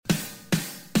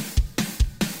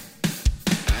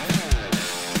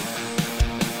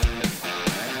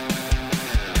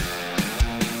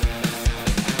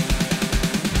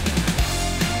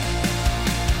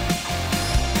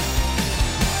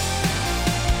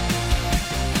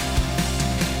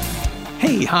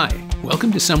Hey, hi.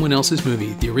 Welcome to Someone Else's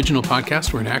Movie, the original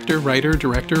podcast where an actor, writer,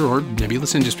 director, or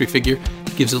nebulous industry figure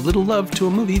gives a little love to a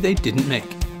movie they didn't make.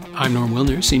 I'm Norm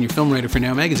Wilner, senior film writer for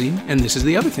Now Magazine, and this is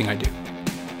the other thing I do.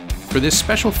 For this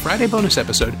special Friday bonus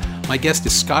episode, my guest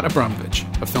is Scott Abramovich,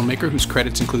 a filmmaker whose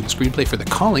credits include the screenplay for The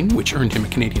Calling, which earned him a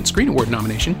Canadian Screen Award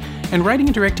nomination, and writing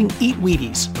and directing Eat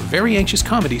Wheaties, a very anxious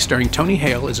comedy starring Tony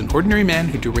Hale as an ordinary man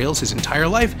who derails his entire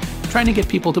life trying to get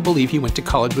people to believe he went to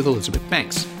college with Elizabeth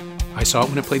Banks. I saw it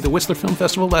when it played the Whistler Film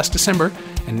Festival last December,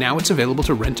 and now it's available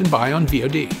to rent and buy on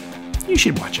VOD. You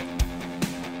should watch it.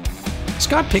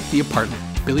 Scott picked The Apartment,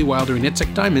 Billy Wilder and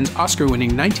Itzhak Diamond's Oscar-winning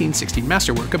 1960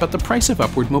 masterwork about the price of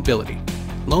upward mobility.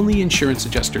 Lonely insurance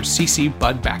adjuster C.C.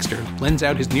 Bud Baxter lends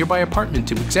out his nearby apartment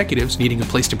to executives needing a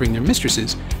place to bring their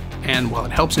mistresses, and while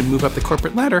it helps him move up the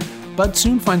corporate ladder, Bud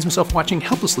soon finds himself watching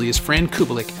helplessly as Fran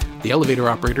Kubelik, the elevator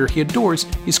operator he adores,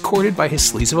 is courted by his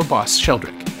sleaze of a boss,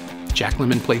 Sheldrick. Jack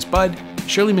Lemmon plays Bud,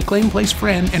 Shirley MacLaine plays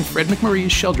Fran, and Fred McMurray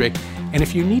is Sheldrick, and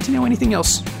if you need to know anything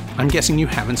else, I'm guessing you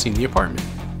haven't seen The Apartment.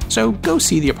 So go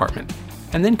see The Apartment,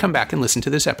 and then come back and listen to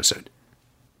this episode.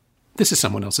 This is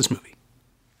Someone Else's Movie.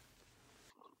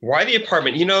 Why The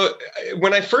Apartment? You know,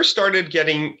 when I first started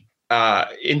getting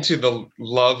into the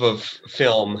love of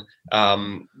film,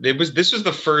 this was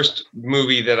the first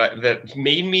movie that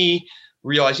made me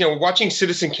realize, watching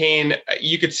Citizen Kane,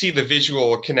 you could see the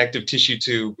visual connective tissue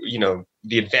to,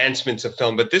 the advancements of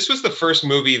film. But this was the first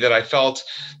movie that I felt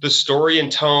the story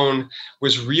and tone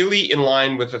was really in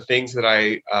line with the things that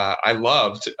I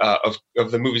loved of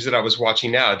the movies that I was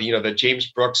watching now. The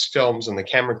James Brooks films and the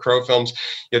Cameron Crowe films.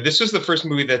 This was the first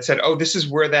movie that said, oh, this is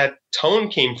where that tone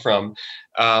came from.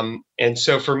 And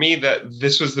so for me,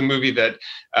 this was the movie that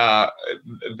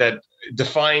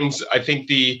defines, I think,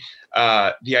 the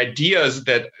ideas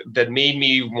that made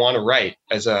me want to write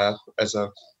as a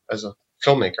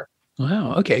filmmaker.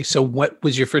 Wow. Okay. So what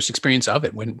was your first experience of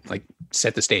it when,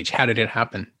 set the stage? How did it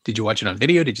happen? Did you watch it on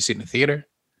video? Did you see it in the theater?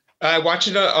 I watched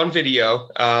it on video.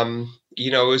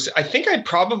 I think I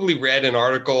probably read an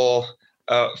article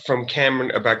from Cameron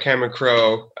about Cameron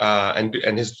Crowe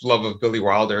and his love of Billy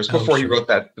Wilder before he wrote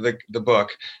the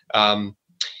book. And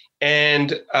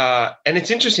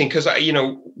it's interesting because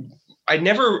I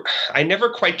never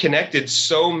quite connected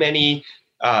so many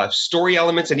story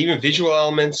elements and even visual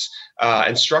elements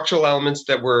and structural elements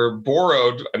that were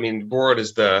borrowed. I mean, borrowed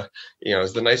is the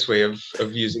nice way of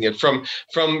using it from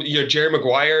Jerry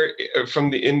Maguire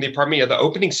in The Apartment. The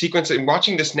opening sequence, and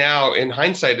watching this now in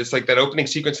hindsight, it's like that opening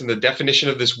sequence and the definition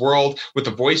of this world with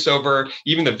the voiceover,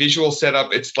 even the visual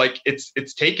setup. It's like it's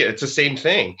the same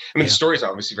thing. I mean, The story's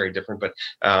obviously very different,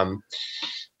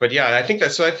 but yeah, I think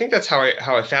that's how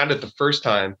I found it the first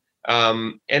time.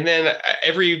 And then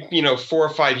every 4 or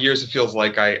 5 years, it feels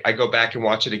like I go back and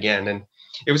watch it again. And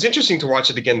it was interesting to watch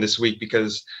it again this week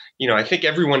because, I think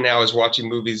everyone now is watching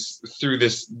movies through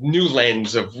this new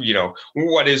lens of,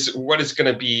 what is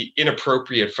going to be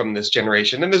inappropriate from this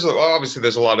generation. And there's a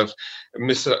lot of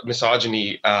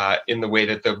misogyny in the way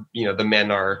that the men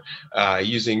are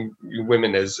using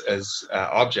women as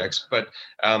objects. But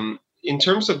in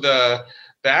terms of the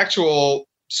actual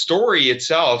story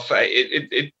itself,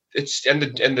 it's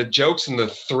the jokes and the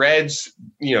threads,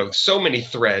 so many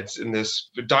threads in this,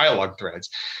 dialogue threads.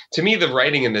 To me, the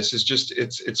writing in this is just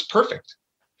it's perfect.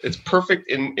 It's perfect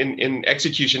in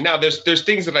execution. Now, there's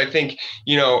things that I think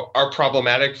are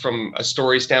problematic from a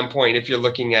story standpoint if you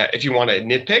want to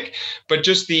nitpick, but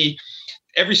just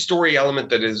every story element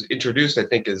that is introduced, I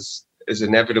think is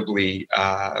inevitably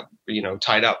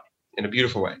tied up in a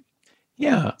beautiful way.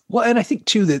 Yeah. Well, and I think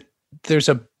too that there's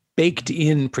a baked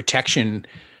in protection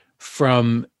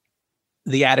from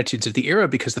the attitudes of the era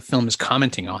because the film is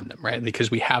commenting on them, right?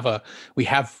 Because we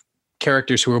have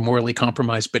characters who are morally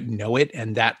compromised but know it,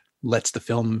 and that lets the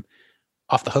film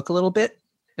off the hook a little bit.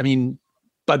 I mean,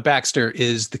 Bud Baxter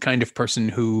is the kind of person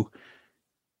who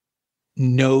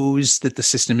knows that the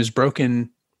system is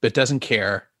broken but doesn't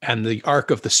care, and the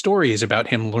arc of the story is about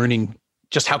him learning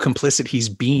just how complicit he's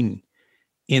been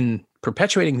in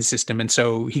perpetuating the system. And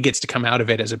so he gets to come out of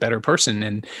it as a better person.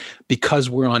 And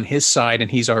because we're on his side and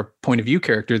he's our point of view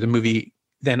character, the movie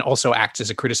then also acts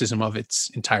as a criticism of its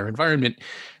entire environment.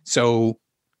 So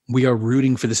we are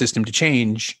rooting for the system to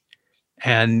change.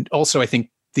 And also, I think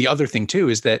the other thing too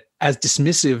is that as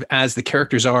dismissive as the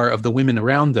characters are of the women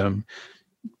around them,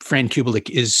 Fran Kubelik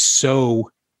is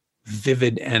so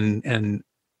vivid and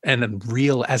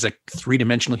real as a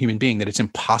three-dimensional human being that it's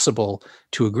impossible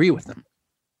to agree with them.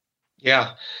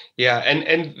 Yeah.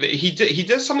 And he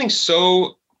does something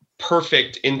so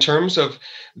perfect in terms of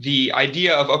the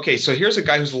idea of, okay, so here's a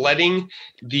guy who's letting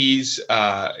these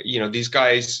these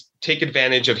guys take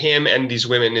advantage of him and these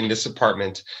women in this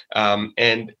apartment,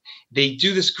 and they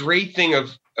do this great thing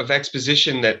of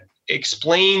exposition that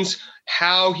explains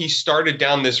how he started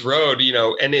down this road,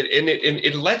 and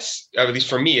it lets, at least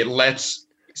for me, it lets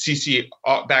CC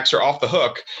Baxter off the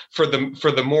hook for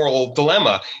the moral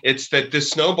dilemma. It's that this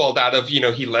snowballed out of,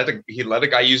 he let a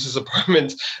guy use his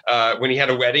apartment when he had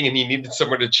a wedding and he needed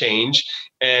somewhere to change,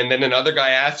 and then another guy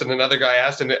asked,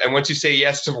 and once you say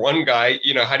yes to one guy,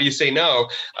 how do you say no?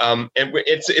 And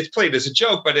it's played as a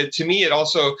joke, but to me it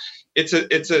also, it's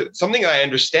something I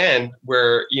understand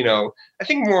where, I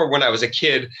think more when I was a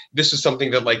kid, this is something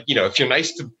that, like, if you're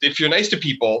nice to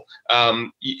people,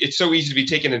 it's so easy to be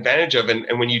taken advantage of.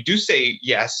 And when you do say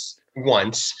yes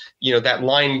once, that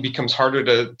line becomes harder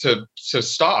to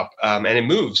stop, and it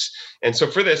moves. And so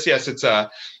for this, yes, it's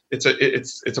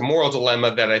a moral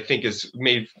dilemma that I think is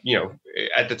made,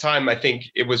 at the time, I think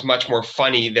it was much more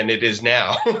funny than it is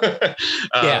now.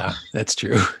 Yeah, that's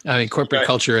true. I mean, corporate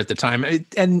culture at the time.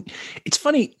 And it's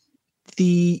funny,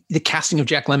 the casting of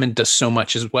Jack Lemmon does so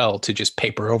much as well to just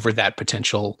paper over that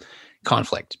potential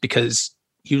conflict, because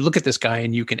you look at this guy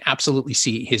and you can absolutely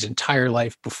see his entire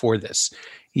life before this.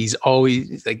 He's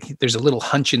always like, there's a little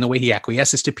hunch in the way he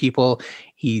acquiesces to people.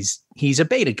 He's a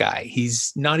beta guy.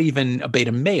 He's not even a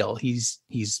beta male. He's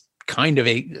kind of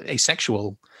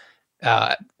asexual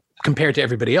compared to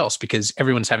everybody else, because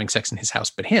everyone's having sex in his house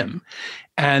but him.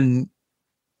 And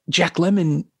Jack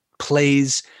Lemmon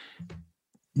plays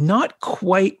not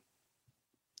quite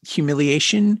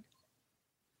humiliation,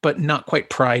 but not quite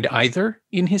pride either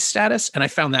in his status. And I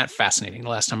found that fascinating the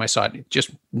last time I saw it,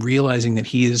 just realizing that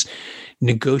he is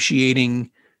negotiating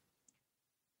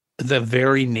the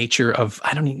very nature of,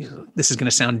 this is going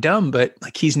to sound dumb, but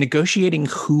like, he's negotiating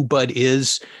who Bud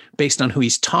is based on who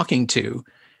he's talking to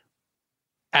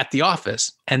at the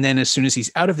office. And then as soon as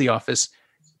he's out of the office,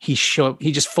 he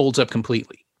just folds up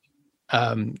completely.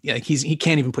 He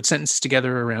can't even put sentences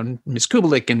together around Ms.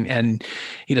 Kubelik, and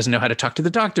he doesn't know how to talk to the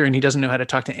doctor, and he doesn't know how to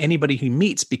talk to anybody he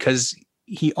meets, because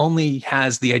he only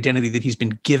has the identity that he's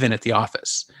been given at the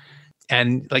office.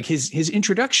 And like his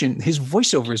introduction, his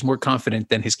voiceover is more confident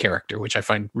than his character, which I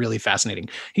find really fascinating.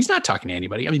 He's not talking to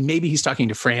anybody. I mean, maybe he's talking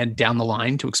to Fran down the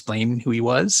line to explain who he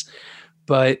was,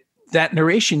 but that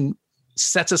narration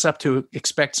sets us up to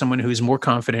expect someone who is more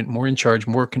confident, more in charge,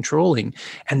 more controlling.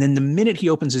 And then the minute he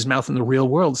opens his mouth in the real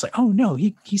world, it's like, oh no,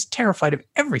 he's terrified of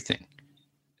everything.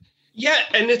 Yeah,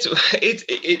 and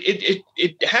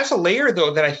it has a layer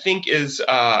though that I think is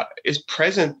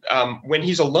present when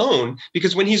he's alone,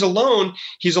 because when he's alone,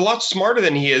 he's a lot smarter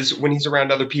than he is when he's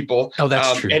around other people. Oh,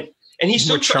 that's true. And he's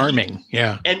so more charming.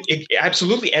 Yeah, and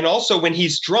absolutely, and also when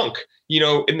he's drunk.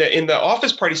 In the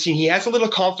office party scene, he has a little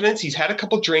confidence. He's had a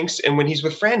couple drinks, and when he's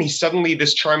with Fran, he's suddenly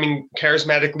this charming,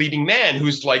 charismatic leading man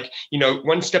who's like,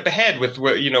 one step ahead with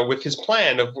his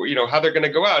plan of how they're going to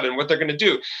go out and what they're going to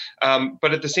do.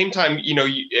 But at the same time,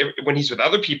 when he's with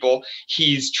other people,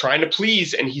 he's trying to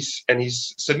please, and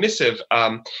he's submissive,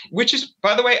 which is,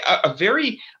 by the way, a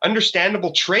very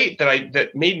understandable trait that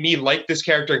made me like this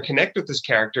character and connect with this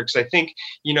character, because I think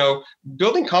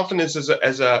building confidence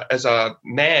as a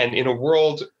man in a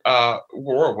world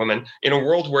or a woman in a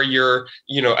world where you're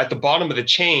at the bottom of the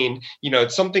chain,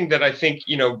 it's something that I think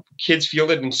kids feel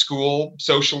it in school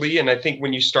socially, and I think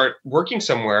when you start working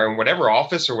somewhere in whatever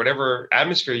office or whatever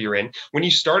atmosphere you're in, when you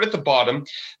start at the bottom,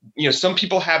 some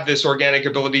people have this organic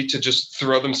ability to just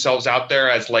throw themselves out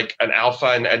there as like an alpha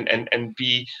and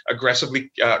be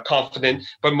aggressively confident,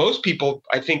 but most people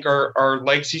I think are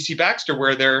like CC Baxter,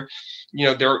 where they're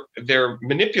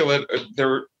manipulative,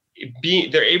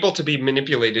 they're able to be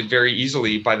manipulated very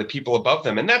easily by the people above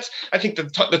them. And that's, I think,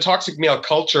 the toxic male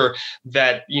culture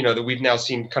that, that we've now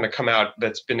seen kind of come out,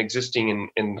 that's been existing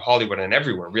in Hollywood and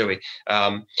everywhere, really.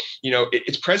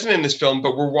 It's present in this film,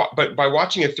 but by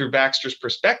watching it through Baxter's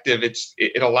perspective,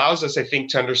 it allows us, I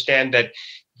think, to understand that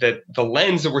the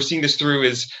lens that we're seeing this through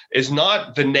is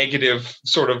not the negative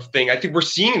sort of thing. I think we're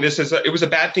seeing this as it was a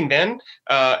bad thing then,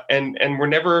 and we're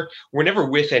never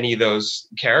with any of those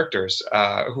characters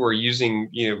who are using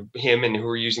him and who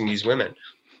are using these women.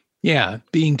 Yeah,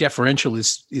 being deferential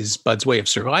is Bud's way of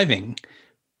surviving,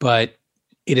 but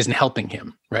it isn't helping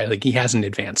him, right? Like, he hasn't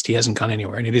advanced, he hasn't gone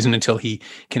anywhere, and it isn't until he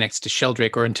connects to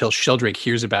Sheldrake or until Sheldrake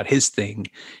hears about his thing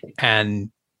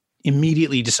and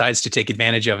immediately decides to take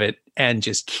advantage of it and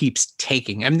just keeps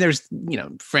taking. I mean, there's,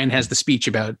 Fran has the speech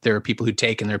about there are people who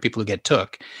take and there are people who get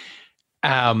took.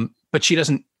 But she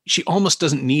doesn't she almost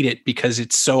doesn't need it because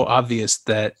it's so obvious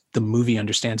that the movie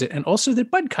understands it. And also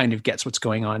that Bud kind of gets what's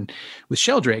going on with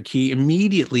Sheldrake. He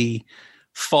immediately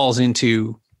falls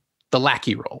into the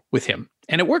lackey role with him.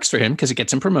 And it works for him because it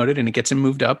gets him promoted and it gets him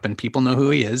moved up and people know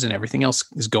who he is and everything else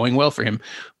is going well for him.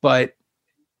 But,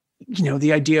 you know,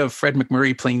 the idea of Fred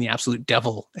MacMurray playing the absolute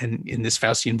devil and in this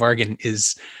Faustian bargain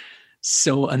is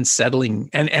so unsettling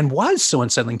and was so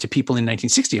unsettling to people in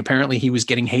 1960. Apparently he was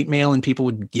getting hate mail and people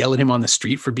would yell at him on the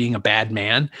street for being a bad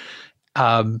man,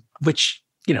 which,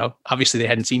 you know, obviously they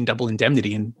hadn't seen Double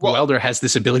Indemnity, and Wilder has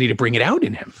this ability to bring it out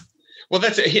in him. Well,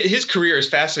 that's his career is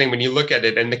fascinating when you look at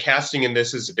it, and the casting in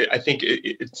this is, I think,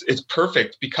 it's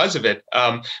perfect because of it.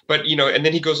 But you know, and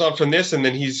then he goes on from this, and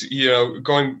then he's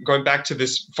going back to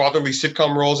this fatherly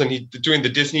sitcom roles, and he's doing the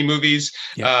Disney movies.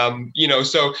 Yeah.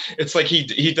 So it's like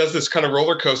he does this kind of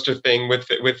roller coaster thing with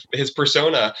his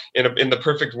persona in the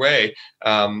perfect way.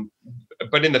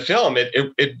 But in the film,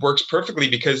 it works perfectly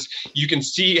because you can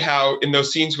see how in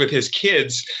those scenes with his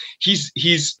kids,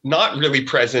 he's not really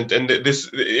present, and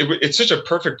it's such a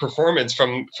perfect performance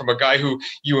from a guy who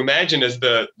you imagine as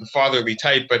the fatherly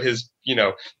type, but his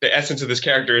the essence of this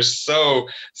character is so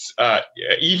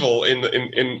evil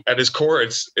in at his core.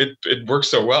 It works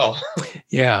so well.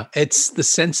 Yeah, it's the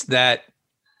sense that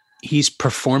he's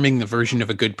performing the version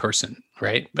of a good person,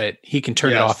 right? But he can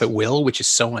turn it off at will, which is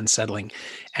so unsettling.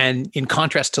 And in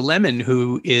contrast to Lemon,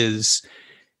 who is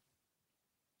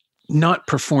not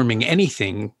performing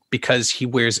anything because he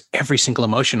wears every single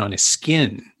emotion on his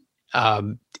skin,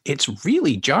 it's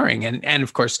really jarring. And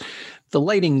of course, the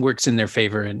lighting works in their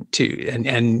favor, and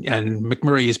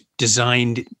MacMurray is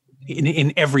designed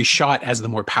in every shot as the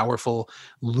more powerful,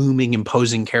 looming,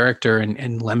 imposing character,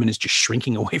 and Lemon is just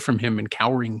shrinking away from him and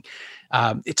cowering.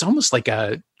 It's almost like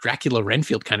a Dracula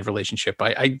Renfield kind of relationship.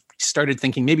 I started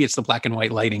thinking maybe it's the black and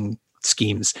white lighting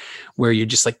schemes where you're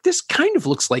just like, this kind of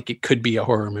looks like it could be a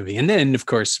horror movie. And then, of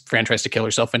course, Fran tries to kill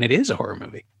herself, and it is a horror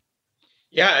movie.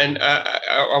 Yeah, and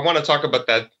I want to talk about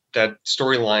that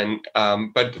storyline.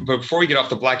 But before we get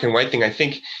off the black and white thing, I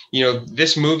think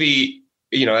this movie.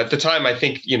 At the time, I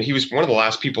think, he was one of the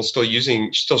last people still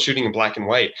shooting in black and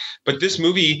white. But this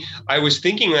movie, I was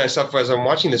thinking to myself as I'm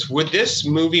watching this, would this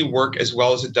movie work as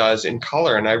well as it does in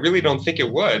color? And I really don't think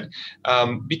it would,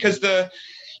 because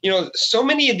so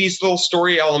many of these little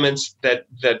story elements that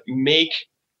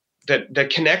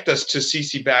connect us to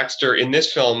CC Baxter in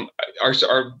this film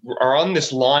are on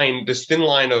this line, this thin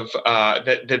line of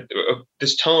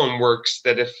this tone works.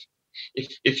 That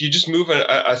if you just move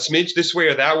a smidge this way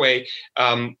or that way,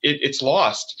 it's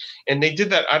lost. And they did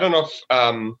that. I don't know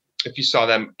if you saw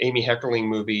that Amy Heckerling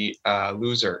movie,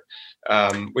 Loser,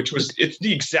 it's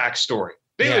the exact story.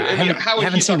 I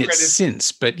haven't seen it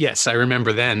since, but yes, I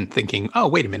remember then thinking, oh,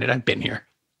 wait a minute, I've been here.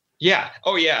 Yeah.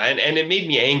 Oh, yeah. And it made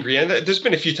me angry. And there's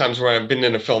been a few times where I've been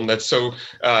in a film that's so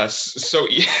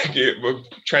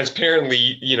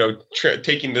transparently,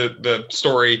 taking the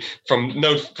story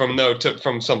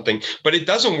from something, but it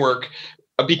doesn't work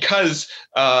because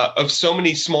of so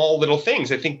many small little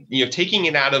things. I think, taking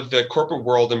it out of the corporate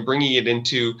world and bringing it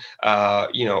into,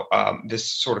 this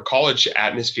sort of college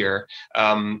atmosphere,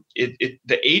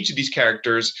 the age of these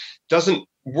characters doesn't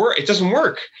work. It doesn't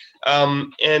work.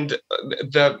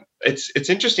 It's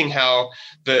interesting how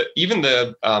even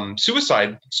the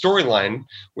suicide storyline,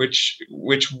 which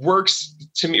works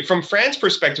to me from Fran's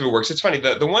perspective, it works. It's funny.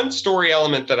 The one story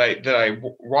element that I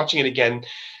watching it again,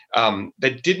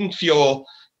 that didn't feel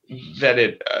that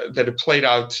it played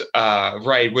out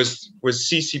right was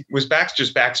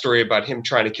Baxter's backstory about him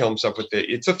trying to kill himself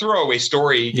it's a throwaway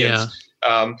story. Yeah.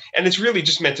 And it's really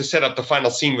just meant to set up the final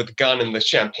scene with the gun and the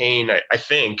champagne, I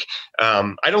think.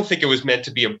 I don't think it was meant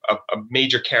to be a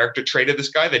major character trait of this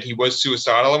guy, that he was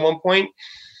suicidal at one point.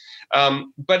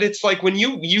 But it's like when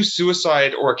you use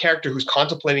suicide, or a character who's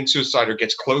contemplating suicide or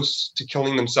gets close to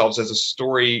killing themselves as a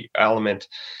story element,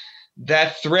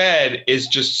 that thread is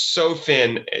just so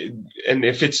thin. And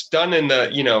if it's done in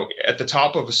at the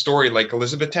top of a story like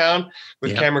Elizabethtown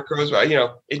with Cameron Crowe,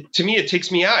 to me, it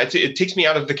takes me out. It takes me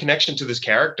out of the connection to this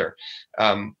character.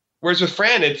 Whereas with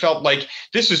Fran, it felt like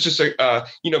this was just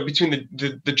between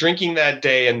the drinking that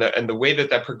day and the way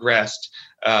that progressed,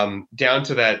 down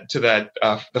to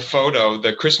the photo,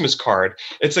 the Christmas card.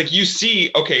 It's like, you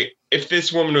see, okay, if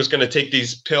this woman was going to take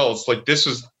these pills, like this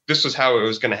was how it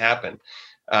was going to happen.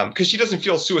 Because she doesn't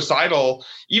feel suicidal,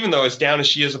 even though as down as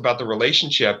she is about the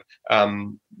relationship,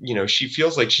 she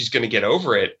feels like she's going to get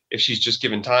over it if she's just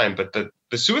given time. But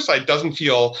the suicide doesn't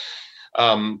feel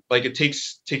like it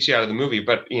takes you out of the movie.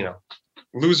 But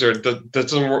Loser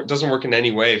doesn't work in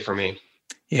any way for me.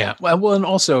 Yeah, well, and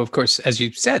also, of course, as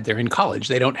you said, they're in college.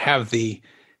 They don't have the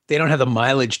they don't have the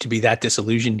mileage to be that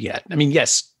disillusioned yet. I mean,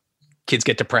 yes, kids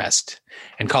get depressed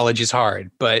and college is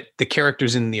hard, but the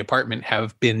characters in the apartment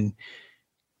have been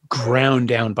ground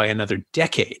down by another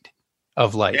decade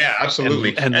of life. Yeah,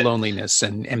 absolutely. And loneliness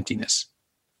and emptiness.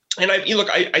 And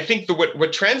I think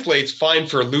what translates fine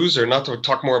for Loser, not to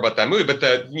talk more about that movie, but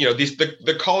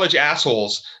the college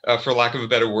assholes, for lack of a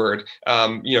better word,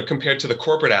 compared to the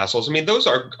corporate assholes. I mean, those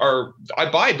are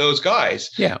I buy those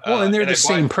guys. Yeah. Well, and they're the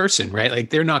same person, right? Like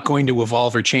they're not going to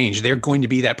evolve or change. They're going to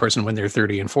be that person when they're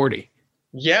 30 and 40.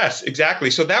 Yes, exactly.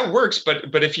 So that works.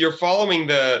 But if you're following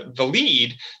the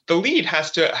lead has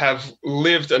to have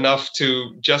lived enough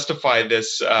to justify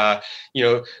this,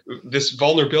 this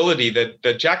vulnerability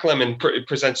that Jack Lemmon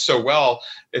presents so well.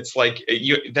 It's like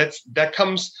that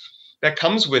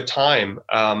comes with time.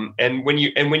 And when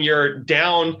you're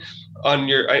down on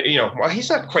your, well, he's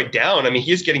not quite down. I mean,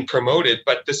 he is getting promoted,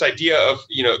 but this idea of,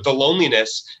 the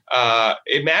loneliness,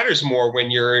 it matters more when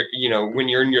you're in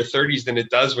your 30s than it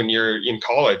does when you're in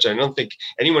college. I don't think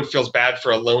anyone feels bad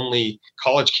for a lonely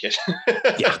college kid.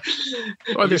 Yeah.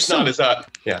 Well, there's not as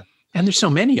yeah. And there's so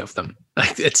many of them.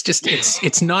 Like it's just,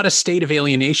 it's not a state of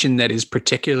alienation that is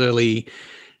particularly,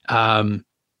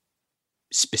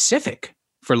 specific,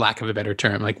 for lack of a better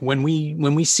term. Like when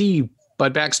we see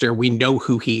Bud Baxter, we know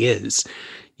who he is.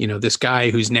 This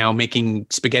guy who's now making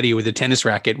spaghetti with a tennis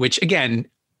racket, which again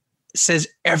says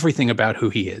everything about who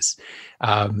he is.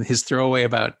 His throwaway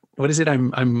about, what is it?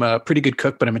 I'm a pretty good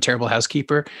cook, but I'm a terrible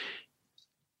housekeeper.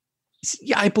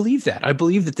 Yeah, I believe that. I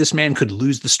believe that this man could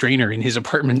lose the strainer in his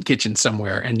apartment kitchen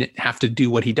somewhere and have to do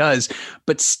what he does,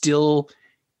 but still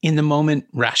in the moment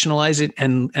rationalize it.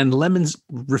 And Lemmon's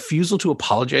refusal to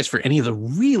apologize for any of the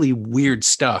really weird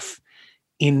stuff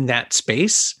in that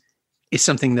space is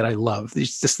something that I love.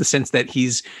 There's just the sense that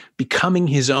he's becoming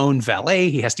his own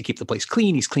valet. He has to keep the place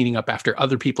clean. He's cleaning up after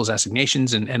other people's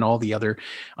assignations and all the other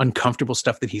uncomfortable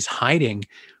stuff that he's hiding,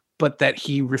 but that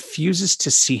he refuses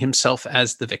to see himself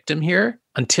as the victim here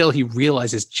until he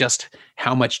realizes just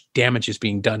how much damage is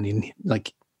being done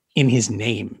in his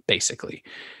name, basically.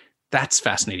 That's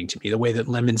fascinating to me. The way that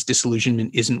Lemmon's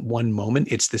disillusionment isn't one moment.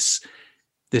 It's this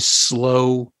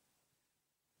slow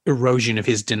erosion of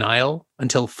his denial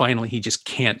until finally he just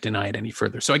can't deny it any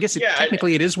further. So I guess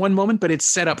technically it is one moment, but it's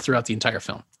set up throughout the entire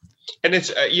film. And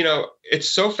it's, it's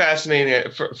so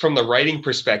fascinating from the writing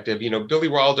perspective. Billy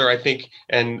Wilder, I think,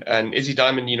 and Izzy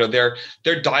Diamond,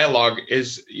 their dialogue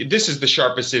is the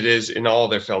sharpest it is in all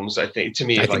their films, I think, to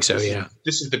me. I think so, yeah.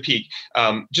 This is the peak.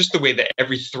 Just the way that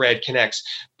every thread connects.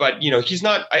 But, he's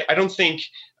not, I don't think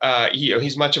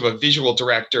he's much of a visual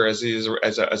director as he is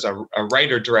as a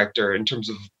writer director in terms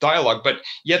of dialogue. But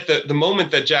yet the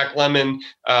moment that Jack Lemmon,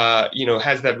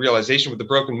 has that realization with the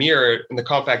broken mirror and the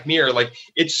compact mirror, like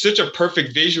it's such a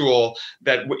perfect visual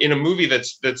that in a movie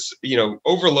that's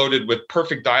overloaded with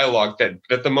perfect dialogue,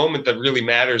 that the moment that really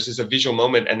matters is a visual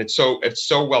moment, and it's so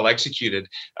well executed.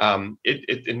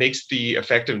 It makes the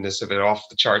effectiveness of it off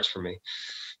the charts for me.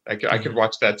 I could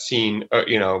watch that scene,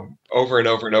 over and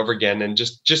over and over again, and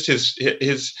just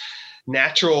his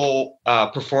natural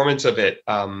performance of it,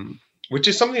 which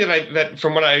is something that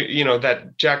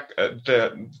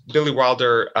the Billy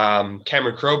Wilder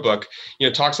Cameron Crowe book,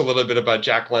 talks a little bit about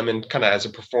Jack Lemmon kind of as a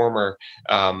performer,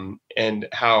 and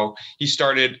how he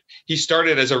started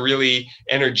as a really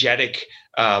energetic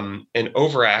and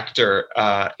over actor,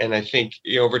 and I think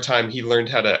over time he learned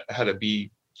how to be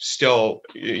still,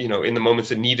 in the moments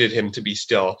that needed him to be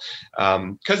still,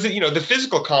 because the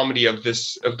physical comedy of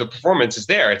the performance is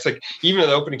there. It's like even in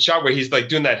the opening shot where he's like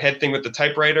doing that head thing with the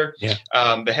typewriter,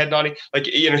 the head nodding, like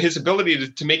his ability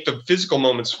to make the physical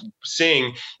moments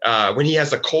sing when he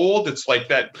has a cold. It's like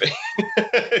that.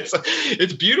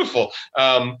 it's beautiful.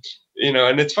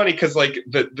 And it's funny because like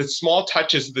the small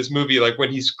touches of this movie, like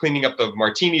when he's cleaning up the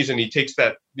martinis and he takes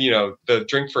that, the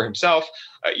drink for himself,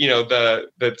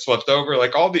 that's left over,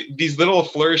 like all these little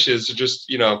flourishes are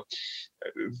just,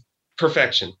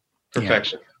 perfection.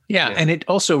 Yeah. And it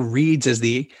also reads as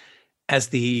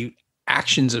the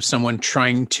actions of someone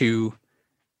trying to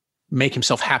make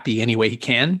himself happy any way he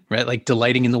can, right? Like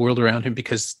delighting in the world around him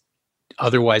because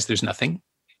otherwise there's nothing.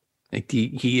 Like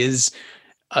he is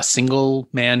a single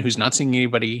man who's not seeing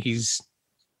anybody. He's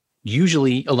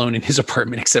usually alone in his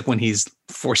apartment, except when he's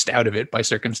forced out of it by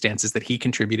circumstances that he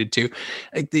contributed to.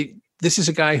 This is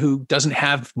a guy who doesn't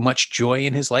have much joy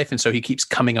in his life, and so he keeps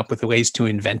coming up with ways to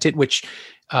invent it, which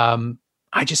I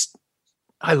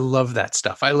love that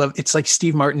stuff. It's like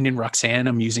Steve Martin in Roxanne,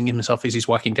 amusing himself as he's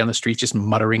walking down the street, just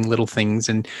muttering little things.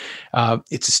 And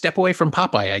it's a step away from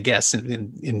Popeye, I guess,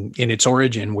 in its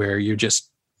origin, where you're just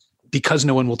because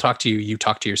no one will talk to you, you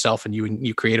talk to yourself, and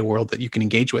you create a world that you can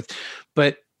engage with.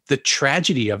 But the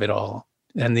tragedy of it all,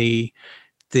 and this,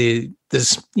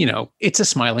 it's a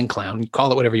smiling clown,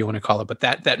 call it whatever you want to call it, but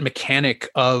that mechanic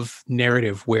of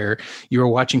narrative where you're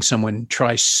watching someone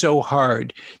try so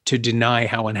hard to deny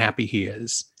how unhappy he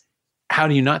is. How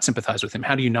do you not sympathize with him?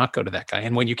 How do you not go to that guy?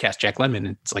 And when you cast Jack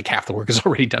Lemmon, it's like half the work is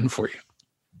already done for you.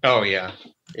 Oh yeah.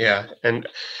 Yeah. And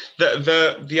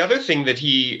the other thing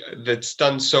that's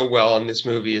done so well in this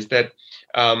movie is that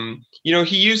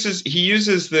he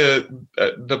uses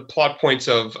the plot points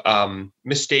of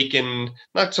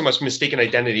not so much mistaken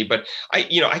identity, but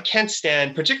I can't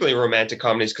stand particularly romantic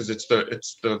comedies because it's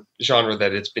the genre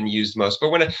that it's been used most. But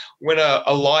when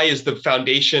a lie is the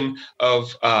foundation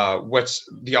of what's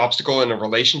the obstacle in a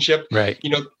relationship, right?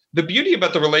 The beauty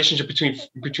about the relationship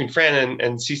between Fran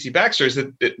and CC Baxter is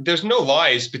that there's no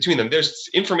lies between them. There's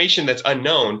information that's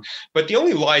unknown, but the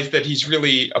only lies that he's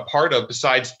really a part of,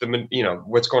 besides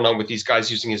what's going on with these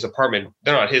guys using his apartment,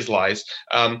 they're not his lies.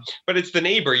 But it's the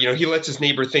neighbor. He lets his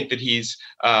neighbor think that he's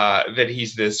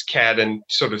this cad and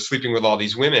sort of sleeping with all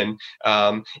these women.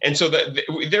 And so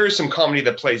there is some comedy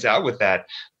that plays out with that.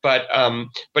 But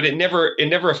it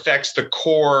never affects the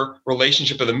core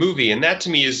relationship of the movie, and that to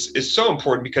me is so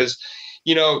important because,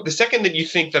 the second that you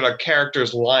think that a character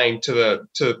is lying to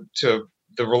the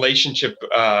relationship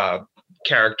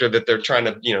character that they're trying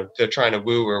to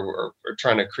woo or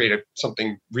trying to create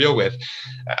something real with,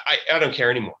 I don't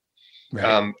care anymore.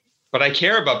 Right. But I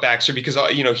care about Baxter because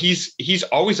he's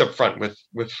always upfront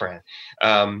with Fran.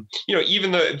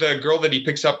 Even the girl that he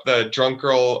picks up, the drunk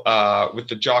girl with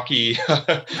the jockey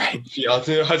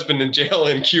fiance husband in jail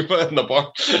in Cuba in the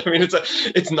bar. I mean,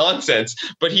 it's nonsense.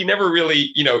 But he never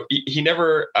really, he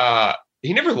never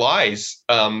lies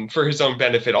for his own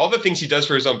benefit. All the things he does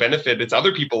for his own benefit, it's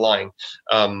other people lying.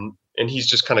 And he's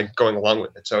just kind of going along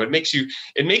with it. So it makes you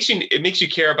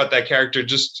care about that character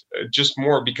just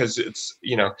more because it's,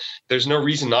 there's no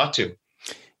reason not to.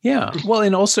 Yeah. Well,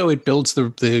 and also it builds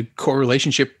the core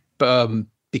relationship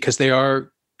because they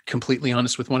are completely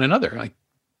honest with one another. Like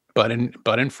Bud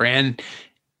and Fran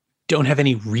don't have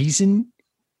any reason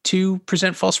to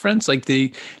present false friends. Like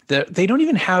they don't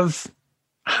even have.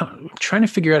 I'm trying to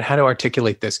figure out how to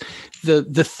articulate this.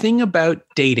 The thing about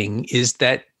dating is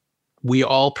that we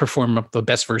all perform the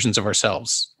best versions of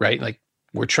ourselves, right? Like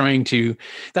we're trying to,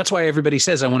 that's why everybody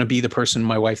says, I want to be the person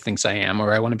my wife thinks I am,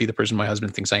 or I want to be the person my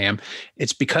husband thinks I am.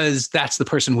 It's because that's the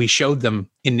person we showed them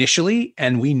initially.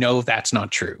 And we know that's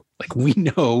not true. Like we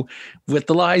know what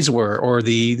the lies were, or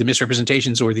the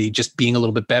misrepresentations, or the just being a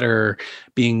little bit better,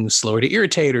 being slower to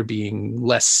irritate, or being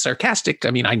less sarcastic.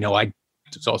 I mean, I know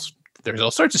there's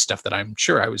all sorts of stuff that I'm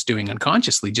sure I was doing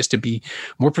unconsciously just to be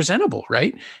more presentable,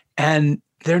 right? And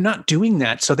they're not doing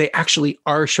that. So they actually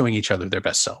are showing each other their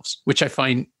best selves, which I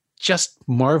find just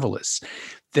marvelous.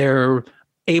 They're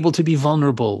able to be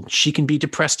vulnerable. She can be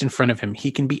depressed in front of him.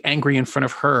 He can be angry in front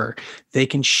of her. They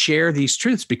can share these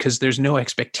truths because there's no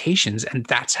expectations. And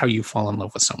that's how you fall in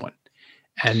love with someone.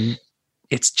 And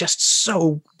it's just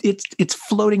so, it's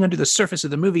floating under the surface of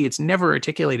the movie. It's never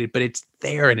articulated, but it's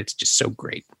there and it's just so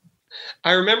great.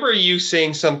 I remember you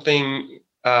saying something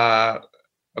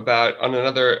about on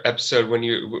another episode when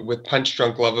you with Punch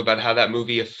Drunk Love about how that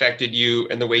movie affected you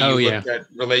and the way you looked at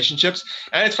relationships.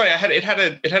 And it's funny, it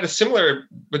had a similar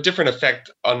but different effect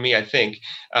on me, I think.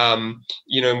 And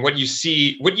what you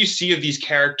see of these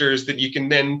characters that you can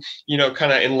then,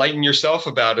 kind of enlighten yourself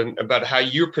about, and about how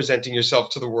you're presenting yourself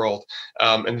to the world,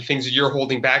 and the things that you're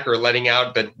holding back or letting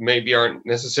out that maybe aren't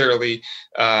necessarily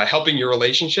helping your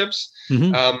relationships.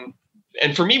 Mm-hmm.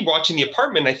 And for me, watching The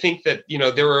Apartment, I think that,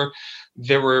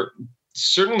 there were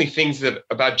certainly things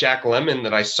about Jack Lemmon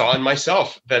that I saw in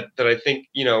myself that I think,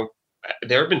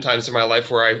 there have been times in my life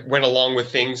where I went along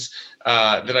with things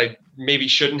that I maybe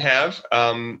shouldn't have.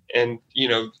 And,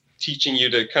 teaching you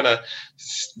to kind of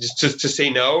just to say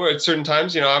no at certain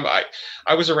times. I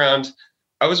was around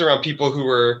people who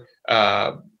were,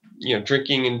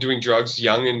 drinking and doing drugs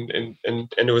young, and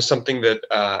it was something that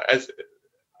as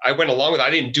I went along with.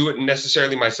 I didn't do it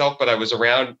necessarily myself, but I was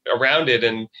around it,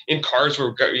 and in cars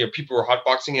where people were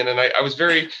hotboxing in, and I was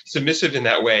very submissive in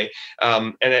that way.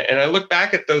 And I look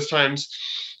back at those times,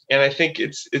 and I think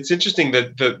it's interesting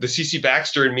that the CC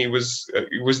Baxter in me was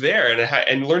there,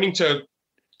 and learning to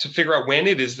figure out when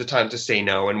it is the time to say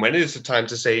no, and when it is the time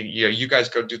to say, you guys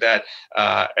go do that,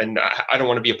 and I don't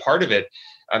want to be a part of it.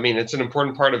 I mean, it's an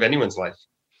important part of anyone's life.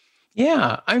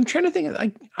 Yeah, I'm trying to think.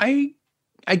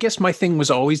 I guess my thing was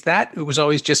always that. It was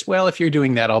always just, well, if you're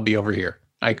doing that, I'll be over here.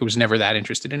 I was never that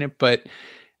interested in it, but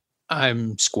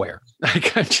I'm square.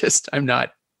 Like I'm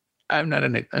not I'm not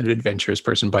an adventurous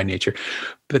person by nature,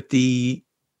 but the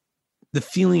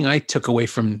feeling I took away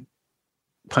from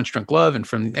Punch Drunk Love and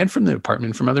from The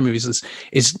Apartment, from other movies,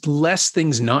 is less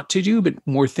things not to do, but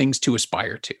more things to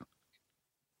aspire to.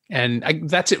 And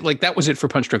that's it. Like, that was it for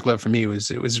Punch Drunk Love for me.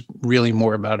 It was really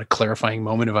more about a clarifying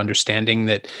moment of understanding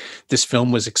that this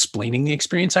film was explaining the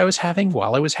experience I was having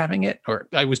while I was having it, or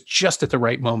I was just at the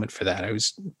right moment for that. I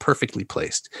was perfectly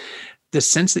placed. The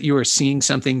sense that you are seeing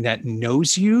something that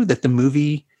knows you, that the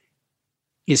movie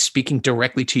is speaking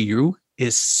directly to you,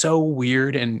 is so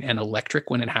weird and electric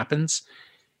when it happens.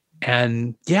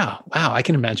 And yeah, wow, I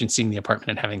can imagine seeing The Apartment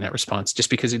and having that response, just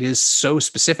because it is so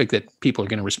specific that people are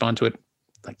going to respond to it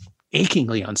like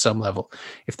achingly on some level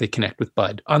if they connect with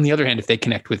Bud. On the other hand, if they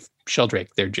connect with Sheldrake,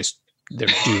 they're doomed.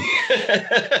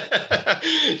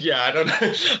 Yeah, I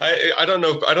don't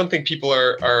know. I don't think people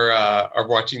are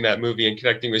watching that movie and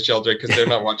connecting with Sheldrake, because they're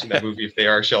not watching that movie if they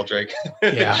are Sheldrake.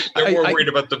 Yeah, they're more worried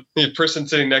about the person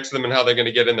sitting next to them and how they're going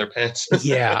to get in their pants.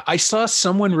 Yeah, I saw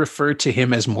someone refer to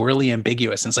him as morally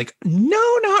ambiguous, and it's like,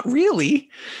 no, not really.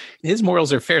 His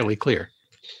morals are fairly clear.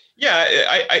 Yeah,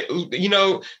 I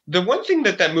the one thing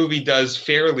that movie does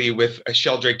fairly with a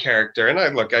Sheldrake character, and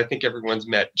I think everyone's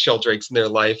met Sheldrakes in their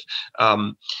life,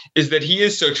 is that he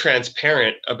is so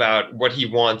transparent about what he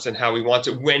wants and how he wants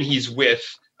it when he's with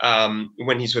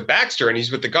Baxter and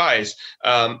he's with the guys.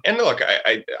 And look,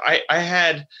 I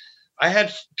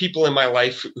had people in my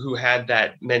life who had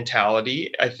that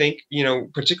mentality. I think,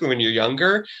 particularly when you're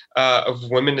younger, of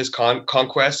women as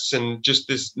conquests, and just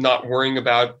this not worrying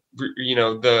about,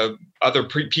 the other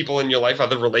people in your life,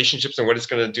 other relationships, and what it's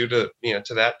going to do to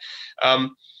that.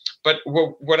 But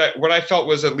what I felt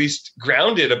was at least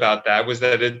grounded about that was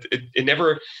that it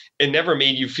never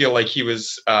made you feel like he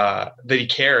was that he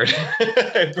cared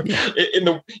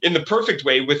in the perfect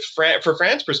way. For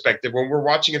Fran's perspective, when we're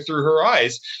watching it through her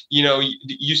eyes,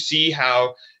 you see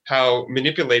how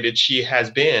manipulated she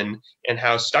has been and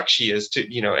how stuck she is to,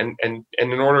 and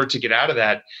in order to get out of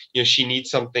that, she needs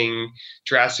something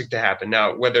drastic to happen.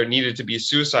 Now, whether it needed to be a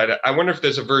suicide, I wonder if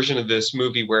there's a version of this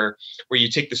movie where you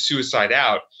take the suicide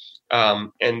out.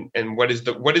 And what is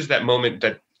that moment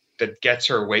that gets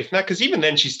her away from that? Because even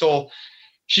then, she's still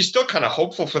kind of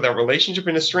hopeful for that relationship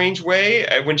in a strange way.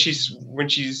 When she's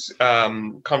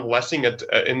convalescing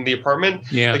in the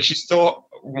apartment, yeah, like she still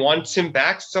wants him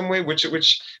back some way, which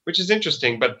is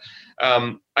interesting. But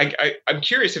I'm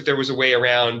curious if there was a way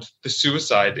around the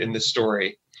suicide in this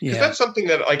story, because that's something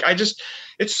that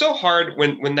it's so hard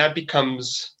when that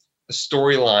becomes a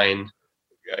storyline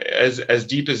as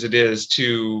deep as it is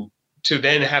to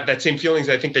then have that same feelings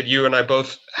I think that you and I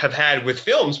both have had with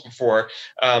films before,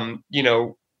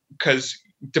 because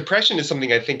depression is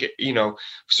something I think,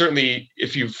 certainly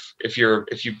if you've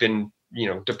been,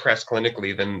 depressed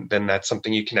clinically, then that's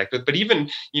something you connect with. But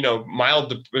even,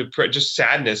 mild, just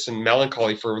sadness and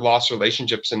melancholy for lost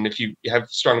relationships, and if you have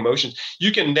strong emotions,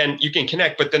 you can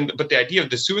connect. But the idea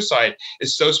of the suicide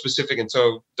is so specific and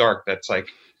so dark that's like,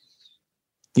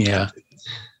 yeah.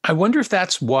 I wonder if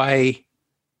that's why.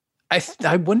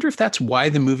 I wonder if that's why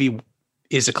the movie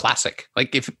is a classic.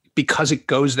 Like, because it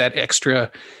goes that extra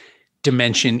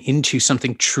dimension into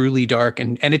something truly dark,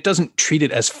 and it doesn't treat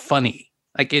it as funny.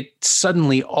 Like, it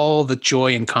suddenly, all the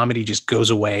joy and comedy just goes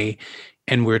away,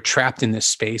 and we're trapped in this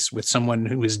space with someone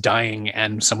who is dying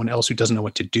and someone else who doesn't know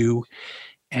what to do.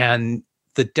 And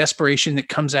the desperation that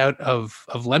comes out of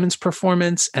Lemon's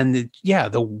performance, and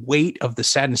the weight of the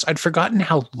sadness. I'd forgotten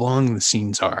how long the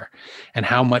scenes are and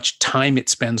how much time it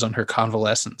spends on her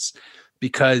convalescence,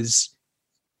 because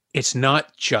it's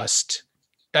not just,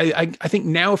 I think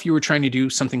now if you were trying to do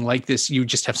something like this, you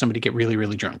just have somebody get really,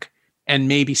 really drunk and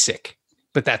maybe sick,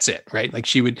 but that's it, right? Like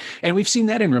she would, and we've seen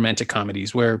that in romantic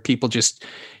comedies where people just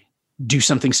do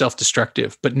something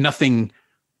self-destructive, but nothing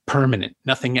permanent,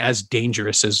 nothing as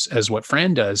dangerous as what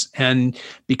Fran does. And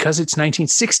because it's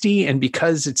 1960 and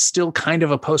because it's still kind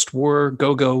of a post-war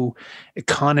go-go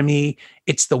economy,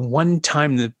 it's the one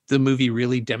time the movie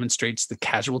really demonstrates the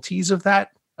casualties of that,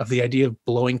 of the idea of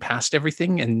blowing past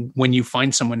everything. And when you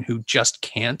find someone who just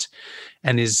can't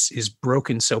and is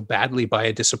broken so badly by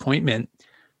a disappointment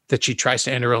that she tries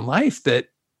to end her own life, that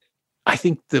I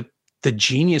think the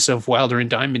genius of Wilder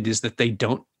and Diamond is that they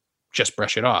don't just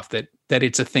brush it off, that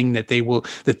it's a thing that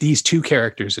that these two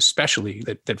characters, especially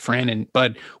that Fran and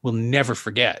Bud, will never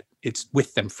forget. It's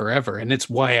with them forever. And it's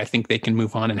why I think they can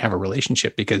move on and have a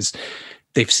relationship, because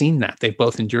they've seen that. They've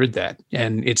both endured that.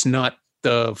 And it's not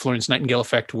the Florence Nightingale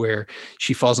effect where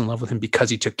she falls in love with him because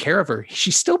he took care of her.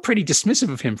 She's still pretty dismissive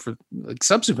of him for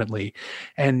subsequently.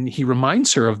 And he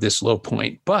reminds her of this low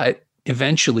point, but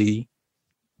eventually,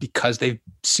 because they've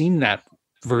seen that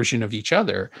version of each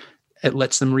other, it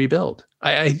lets them rebuild.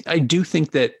 I do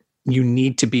think that you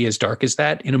need to be as dark as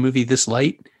that in a movie this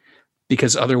light,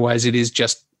 because otherwise it is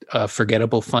just a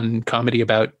forgettable, fun comedy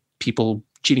about people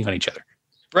cheating on each other.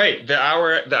 Right. The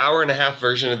hour and a half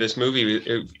version of this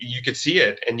movie, you could see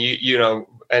it, and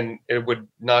and it would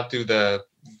not do the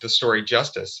story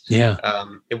justice. Yeah.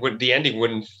 The ending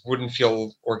wouldn't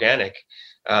feel organic.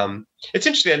 It's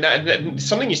interesting, and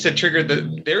something you said triggered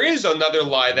that there is another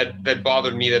lie that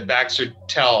bothered me that Baxter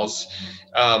tells.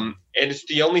 And it's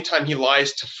the only time he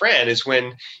lies to Fran is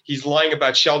when he's lying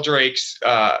about Sheldrake's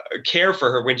care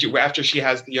for her after she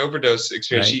has the overdose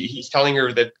experience. Right. He's telling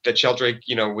her that Sheldrake,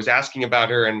 was asking about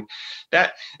her, and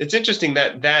that it's interesting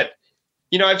that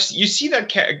you see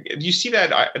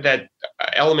that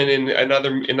element in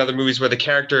other movies where the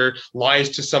character lies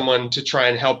to someone to try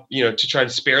and help, to try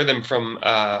and spare them from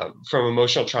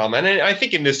emotional trauma. And I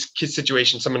think in this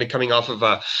situation, somebody coming off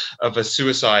of a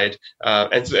suicide,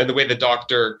 and the way the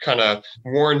doctor kind of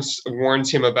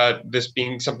warns him about this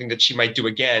being something that she might do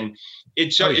again,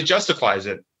 it justifies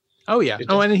it. Oh yeah.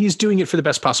 And he's doing it for the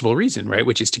best possible reason, right?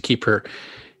 Which is to keep her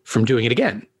from doing it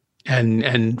again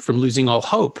and from losing all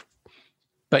hope.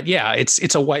 But yeah,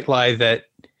 it's a white lie that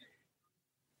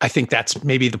I think that's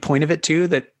maybe the point of it too,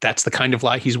 that's the kind of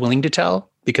lie he's willing to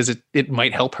tell because it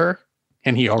might help her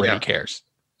and he already cares.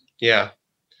 Yeah.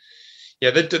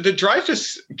 Yeah. The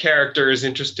Dreyfuss character is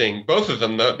interesting. Both of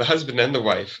them, the husband and the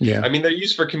wife. Yeah. I mean, they're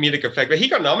used for comedic effect, but he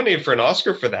got nominated for an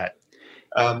Oscar for that.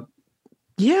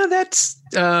 Yeah, that's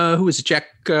who was it? Jack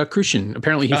Kruschen.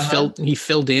 Apparently he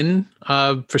filled in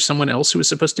for someone else who was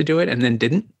supposed to do it and then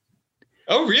didn't.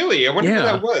 Oh, really? I wonder who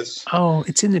that was. Oh,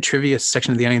 it's in the trivia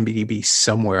section of the IMDb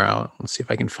somewhere. I'll see if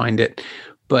I can find it.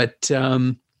 But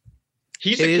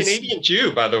he's a Canadian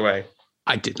Jew, by the way.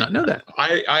 I did not know that.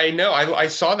 I know. I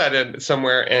saw that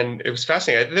somewhere, and it was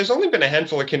fascinating. There's only been a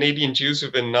handful of Canadian Jews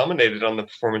who've been nominated on the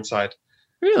performance side.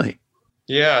 Really?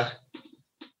 Yeah.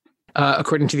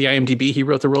 According to the IMDb, he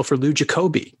wrote the role for Lou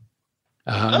Jacoby.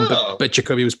 But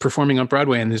Jacoby was performing on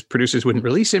Broadway, and his producers wouldn't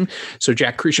release him, so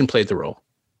Jack Kruschen played the role.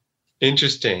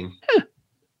 Interesting.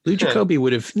 Lou Jacoby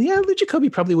Lou Jacoby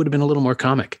probably would have been a little more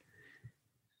comic.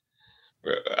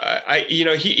 There's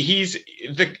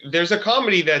a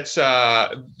comedy that's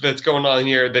going on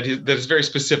here that is very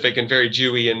specific and very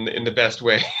Jewy in the best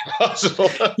way possible.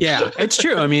 Yeah, it's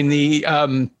true. I mean, the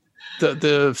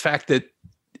fact that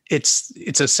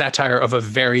it's a satire of a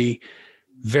very,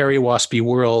 very waspy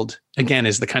world, again,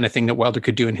 is the kind of thing that Wilder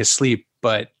could do in his sleep,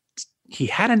 but he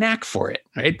had a knack for it,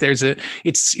 right?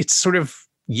 It's sort of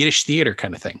Yiddish theater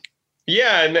kind of thing.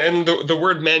 Yeah, and the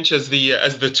word mensch as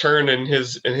the turn in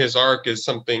his arc is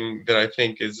something that I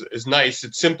think is nice.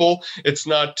 It's simple. It's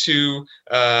not too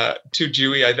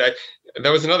Jewy.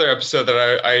 That was another episode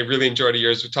that I really enjoyed of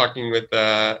yours. We're talking with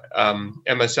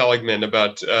Emma Seligman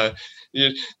about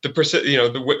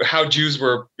how Jews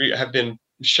have been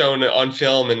shown on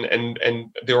film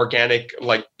and the organic,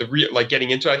 like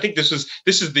getting into it. I think this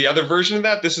is the other version of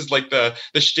that. This is like the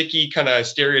shticky kind of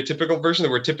stereotypical version that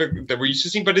we're used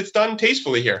to seeing, but it's done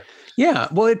tastefully here. Yeah,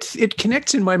 well, it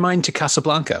connects in my mind to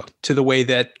Casablanca, to the way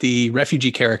that the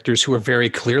refugee characters who are very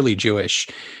clearly Jewish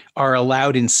are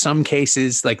allowed in some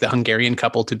cases, like the Hungarian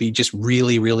couple, to be just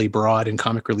really, really broad and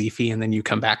comic reliefy. And then you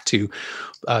come back to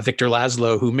Victor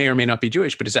Laszlo, who may or may not be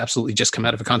Jewish, but has absolutely just come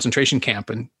out of a concentration camp.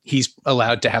 And he's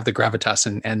allowed to have the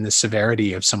gravitas and the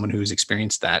severity of someone who's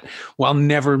experienced that, while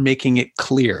never making it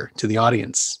clear to the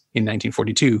audience in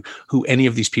 1942 who any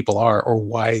of these people are or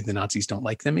why the Nazis don't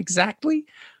like them exactly.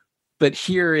 But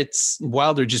here it's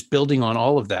Wilder just building on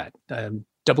all of that.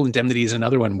 Double Indemnity is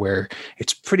another one where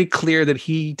it's pretty clear that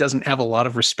he doesn't have a lot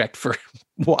of respect for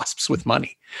WASPs with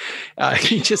money.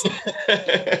 He just...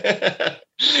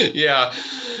 Yeah.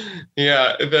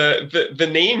 The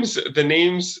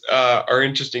names are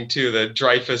interesting too. The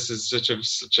Dreyfuss is such a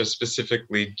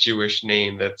specifically Jewish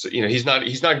name. That's, he's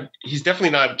definitely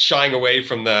not shying away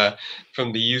from the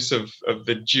use of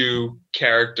the Jew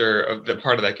character, of the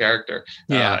part of that character.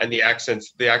 Yeah. And the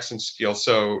accents feel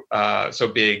so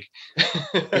big.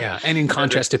 Yeah. And in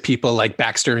contrast to people like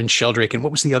Baxter and Sheldrake, and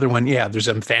what was the other one? Yeah. There's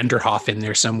Vanderhoff in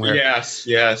there somewhere. Yes.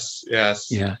 Yeah.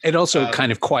 It also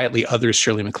kind of quietly others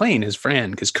Shirley MacLaine as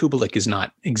Fran, because Kubelik is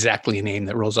not exactly a name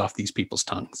that rolls off these people's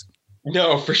tongues.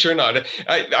 No, for sure not.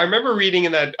 I remember reading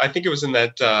in that, I think it was in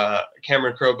that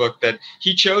Cameron Crowe book, that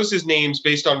he chose his names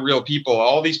based on real people.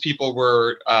 All these people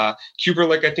were,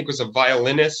 Kubelik, I think, was a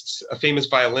famous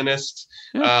violinist.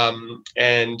 Yeah.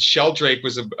 And Sheldrake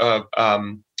was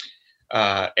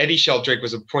Eddie Sheldrake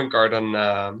was a point guard on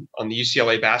the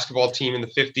UCLA basketball team in the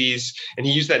 50s, and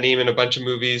he used that name in a bunch of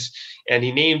movies. And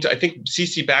he named, I think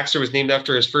CC Baxter was named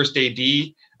after his first AD,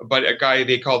 but a guy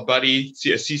they called Buddy,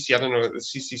 CC, I don't know,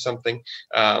 CC something.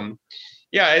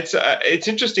 It's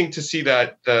interesting to see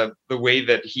that the way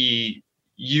that he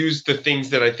used the things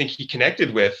that I think he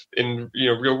connected with in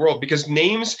real world, because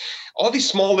names, all these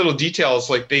small little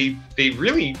details, like they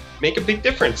really make a big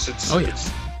difference.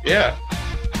 Yeah.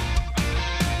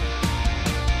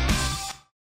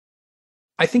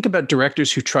 I think about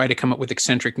directors who try to come up with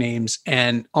eccentric names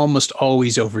and almost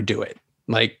always overdo it.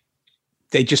 Like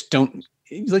they just don't.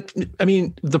 Like, I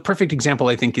mean, the perfect example,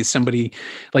 I think, is somebody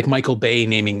like Michael Bay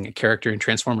naming a character in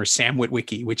Transformers Sam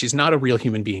Witwicky, which is not a real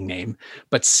human being name,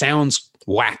 but sounds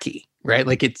wacky, right?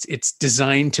 Like it's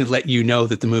designed to let you know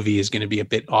that the movie is going to be a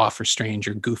bit off or strange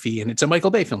or goofy, and it's a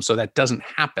Michael Bay film, so that doesn't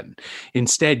happen.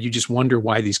 Instead, you just wonder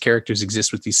why these characters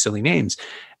exist with these silly names.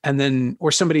 And then,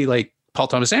 or somebody like Paul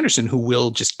Thomas Anderson, who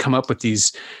will just come up with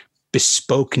these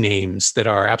bespoke names that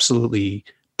are absolutely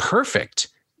perfect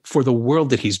for the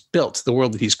world that he's built, the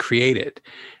world that he's created,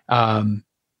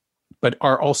 but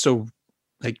are also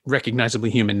like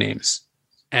recognizably human names.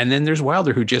 And then there's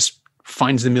Wilder, who just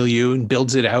finds the milieu and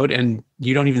builds it out, and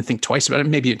you don't even think twice about it.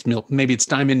 Maybe it's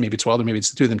Diamond, maybe it's Wilder, maybe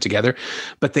it's the two of them together,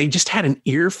 but they just had an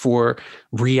ear for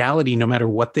reality no matter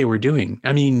what they were doing.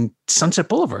 I mean, Sunset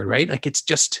Boulevard, right? Like it's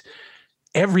just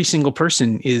every single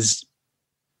person is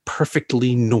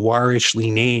perfectly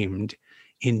noirishly named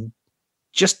in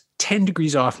just 10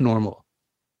 degrees off normal,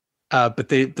 but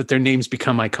their names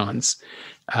become icons,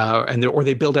 or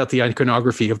they build out the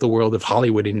iconography of the world of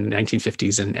Hollywood in the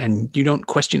 1950s, and you don't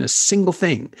question a single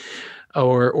thing.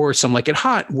 Or Some Like It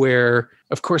Hot, where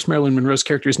of course Marilyn Monroe's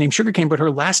character is named Sugarcane, but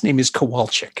her last name is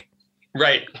Kowalczyk,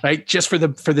 right? Just for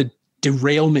the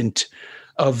derailment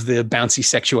of the bouncy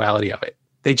sexuality of it.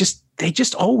 They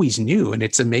just always knew, and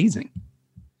it's amazing.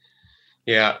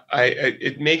 Yeah,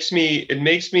 it makes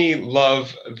me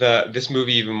love this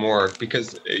movie even more,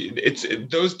 because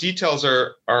those details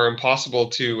are impossible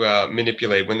to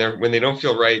manipulate when they don't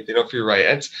feel right. They don't feel right.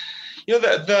 And it's,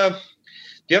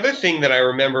 the other thing that I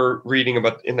remember reading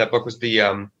about in that book was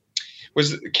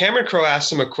was Cameron Crowe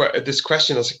asked him this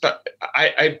question. I was like,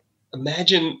 I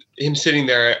imagine him sitting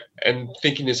there and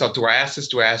thinking to himself, do I ask this?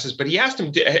 Do I ask this? But he asked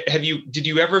him, did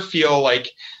you ever feel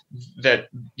like that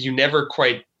you never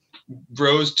quite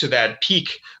rose to that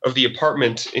peak of the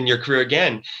apartment in your career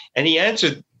again? And he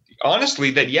answered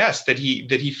honestly that yes, that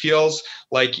he feels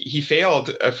like he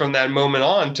failed from that moment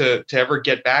on to ever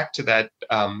get back to that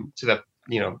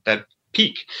that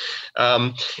peak.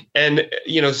 And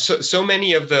so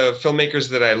many of the filmmakers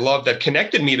that I love that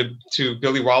connected me to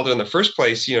Billy Wilder in the first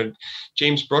place,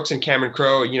 James Brooks and Cameron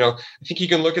Crowe, I think you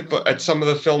can look at some of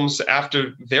the films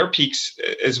after their peaks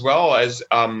as well as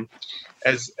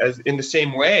in the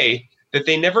same way, that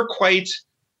they never quite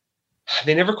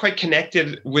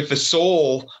connected with the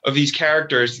soul of these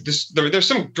characters. There's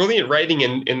some brilliant writing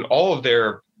in all of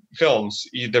their films,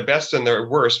 their best and their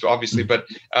worst, obviously, but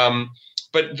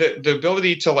the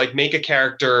ability to like make a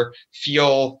character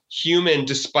feel human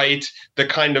despite the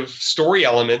kind of story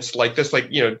elements like this, like,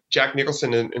 Jack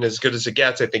Nicholson in As Good as It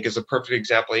Gets, I think is a perfect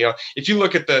example. If you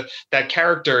look at that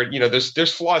character,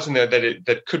 there's flaws in there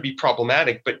that could be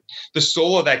problematic, but the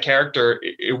soul of that character,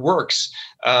 it works.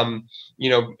 And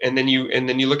then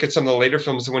you look at some of the later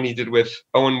films, the one he did with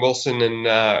Owen Wilson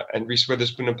and Reese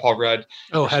Witherspoon and Paul Rudd.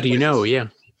 Oh, How Do You Know? Yeah.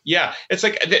 Yeah. It's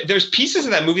like, there's pieces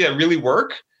of that movie that really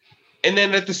work. And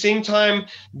then at the same time,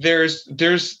 there's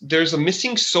a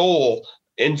missing soul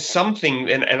in something,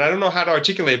 and I don't know how to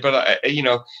articulate it, but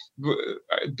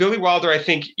Billy Wilder, I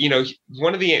think,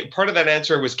 part of that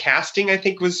answer was casting. I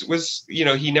think was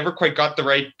he never quite got the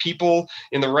right people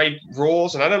in the right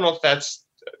roles, and I don't know if that's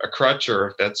a crutch or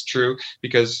if that's true,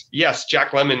 because yes,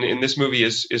 Jack Lemmon in this movie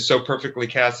is so perfectly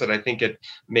cast that I think it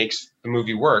makes the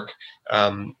movie work.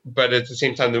 But at the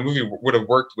same time, the movie would have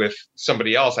worked with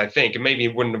somebody else, I think, and maybe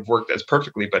it wouldn't have worked as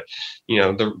perfectly. But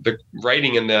the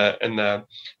writing and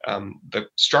the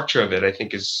structure of it, I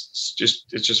think, it's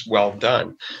just well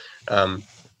done.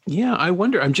 Yeah, I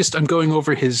wonder. I'm going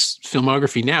over his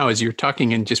filmography now as you're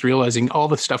talking, and just realizing all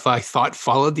the stuff I thought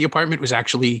followed The Apartment was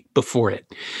actually before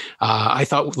it. I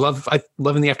thought Love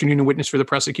in the Afternoon and Witness for the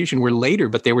Prosecution were later,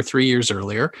 but they were 3 years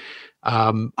earlier.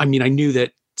 I knew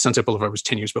that Sunset Boulevard was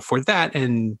 10 years before that,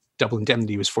 and Double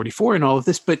Indemnity was 44, and all of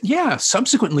this. But yeah,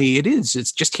 subsequently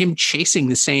it's just him chasing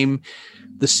the same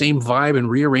vibe and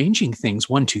rearranging things.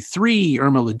 1, 2, 3,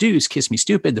 Irma la Douce, Kiss Me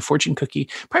Stupid, The Fortune Cookie.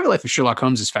 Private Life of Sherlock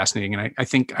Holmes is fascinating, and I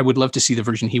think I would love to see the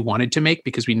version he wanted to make,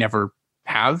 because we never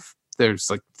have There's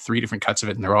like 3 different cuts of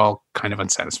it, and they're all kind of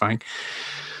unsatisfying.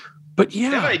 But yeah,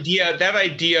 that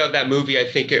idea of that movie, I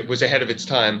think it was ahead of its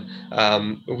time.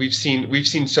 We've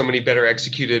seen so many better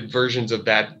executed versions of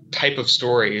that type of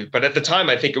story, but at the time,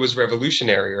 I think it was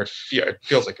revolutionary, or it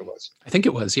feels like it was. I think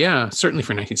it was, yeah, certainly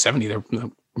for 1970.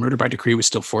 The Murder by Decree was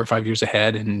still 4 or 5 years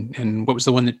ahead, and what was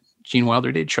the one that Gene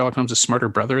Wilder did? Sherlock Holmes' Smarter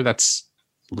Brother. That's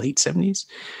late 70s.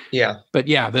 Yeah, but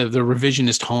yeah, the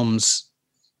revisionist Holmes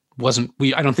wasn't.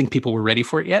 I don't think people were ready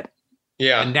for it yet.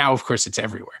 Yeah, and now of course it's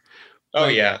everywhere. Oh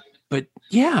yeah. But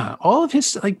yeah, all of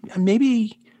his, like,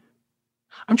 maybe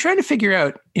I'm trying to figure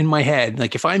out in my head,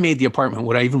 like, if I made The Apartment,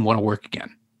 would I even want to work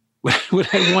again? Would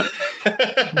I want?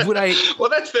 Would I? Well,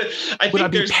 that's the. Would I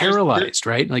be paralyzed,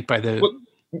 right? Like by the.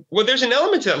 Well, there's an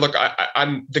element to that. Look,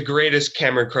 I'm the greatest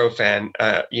Cameron Crowe fan.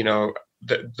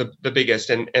 The biggest,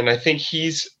 and I think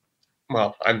he's.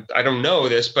 Well, I don't know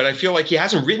this, but I feel like he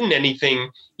hasn't written anything.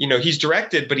 He's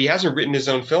directed, but he hasn't written his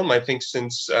own film, I think,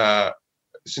 since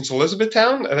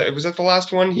Elizabethtown. Was that the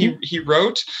last one he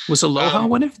wrote? Was Aloha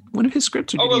one of his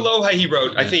scripts? Aloha he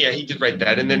wrote. Yeah. I think he did write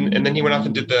that, and then he went off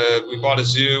and did We Bought a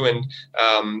Zoo, and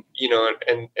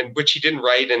and which he didn't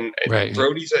write, and right.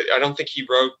 Brody's. I don't think he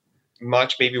wrote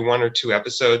much, maybe 1 or 2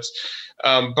 episodes.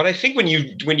 But I think when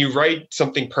you write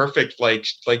something perfect like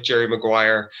Jerry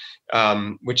Maguire,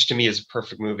 which to me is a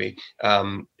perfect movie,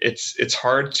 it's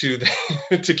hard to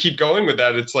to keep going with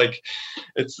that. It's like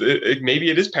maybe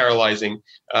it is paralyzing.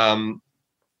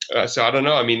 So I don't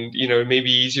know. I mean, it may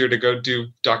be easier to go do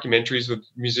documentaries with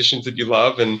musicians that you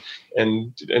love, and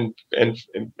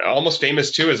Almost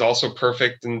Famous too is also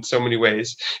perfect in so many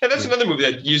ways. And that's another movie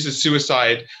that uses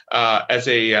suicide as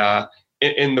a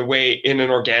in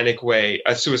an organic way,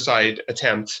 a suicide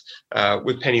attempt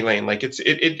with Penny Lane. Like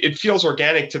it feels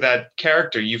organic to that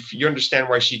character. You understand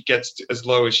why she gets as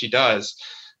low as she does.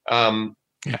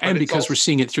 Yeah, and because we're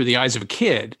seeing it through the eyes of a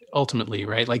kid, ultimately,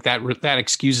 right? Like that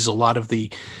excuses a lot of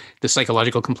the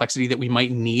psychological complexity that we might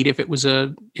need if it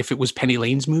was Penny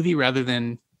Lane's movie rather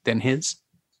than his.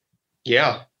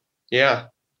 Yeah.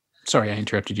 Sorry, I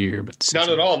interrupted you here, but not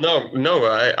at all. No.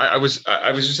 I was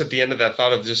just at the end of that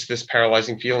thought of just this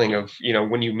paralyzing feeling of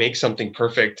when you make something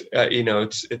perfect,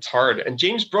 it's hard. And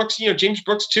James Brooks too.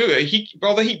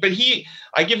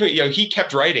 I give him, he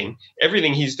kept writing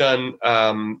everything he's done.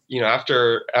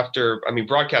 After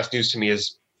Broadcast News to me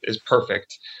is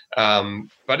perfect.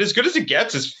 But As Good as It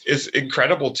Gets is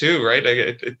incredible too,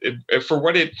 right? For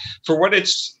what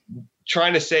it's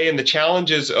trying to say, and the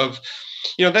challenges of.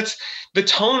 That's the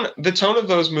tone of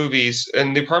those movies,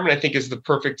 and The Apartment, I think, is the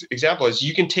perfect example. Is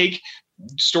you can take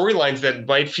storylines that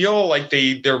might feel like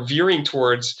they're veering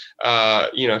towards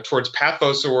towards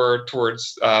pathos or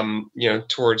towards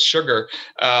towards sugar,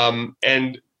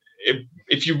 and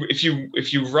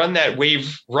if you run that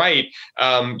wave right,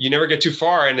 you never get too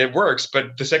far, and it works.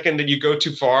 But the second that you go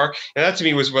too far, and that to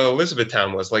me was what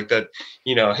Elizabethtown was like. That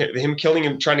him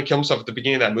trying to kill himself at the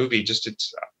beginning of that movie.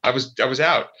 I was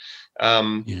out.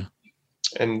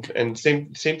 And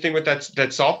same thing with that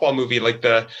softball movie, like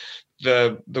the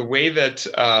way that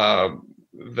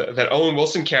that Owen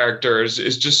Wilson character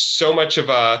is just so much of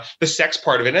the sex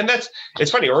part of it. And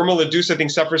it's funny. Irma La Douce, I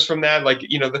think, suffers from that. Like,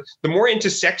 the more into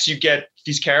sex you get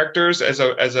these characters as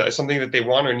something that they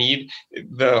want or need,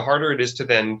 the harder it is to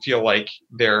then feel like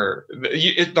the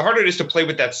harder it is to play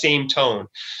with that same tone.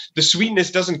 The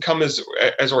sweetness doesn't come as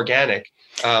organic.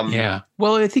 Yeah.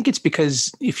 Well, I think it's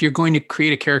because if you're going to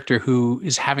create a character who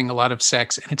is having a lot of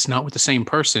sex and it's not with the same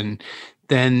person,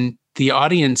 then the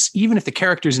audience, even if the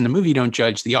characters in the movie don't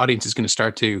judge, the audience is going to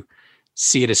start to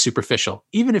see it as superficial.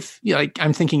 Even if, like,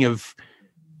 I'm thinking of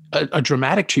a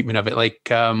dramatic treatment of it, like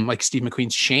Steve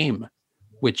McQueen's Shame,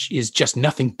 which is just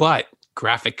nothing but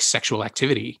graphic sexual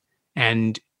activity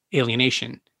and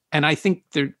alienation. And I think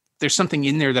there's something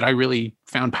in there that I really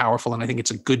found powerful, and I think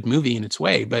it's a good movie in its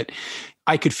way, but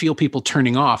I could feel people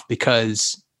turning off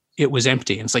because it was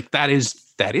empty. And it's like, that is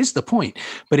the point.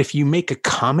 But if you make a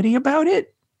comedy about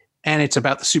it, and it's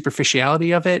about the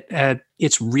superficiality of it,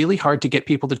 it's really hard to get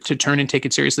people to turn and take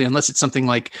it seriously, unless it's something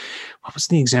like, what was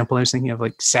the example I was thinking of?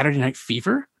 Like Saturday Night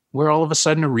Fever, where all of a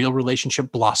sudden a real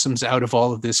relationship blossoms out of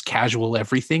all of this casual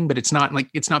everything, but it's not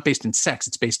based in sex.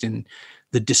 It's based in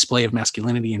the display of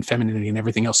masculinity and femininity and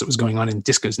everything else that was going on in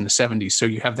discos in the 70s. So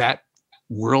you have that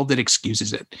world that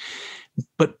excuses it.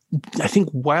 But I think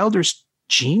Wilder's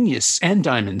genius, and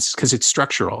Diamond's, because it's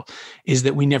structural, is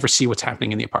that we never see what's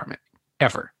happening in the apartment.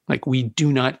 Ever. Like, we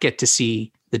do not get to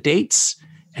see the dates,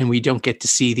 and we don't get to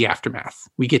see the aftermath.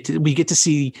 We get to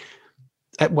see,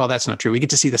 well, that's not true. We get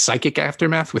to see the psychic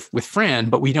aftermath with Fran,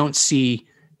 but we don't see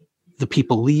the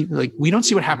people leave. Like, we don't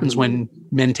see what happens when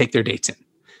men take their dates in.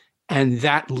 And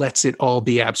that lets it all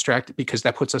be abstract because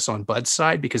that puts us on Bud's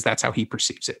side because that's how he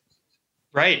perceives it.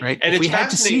 Right. Right. And if it's we had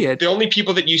to see it, the only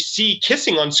people that you see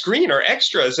kissing on screen are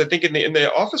extras. I think in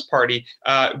the office party,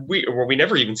 we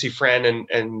never even see Fran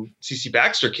and CC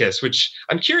Baxter kiss, which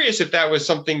I'm curious if that was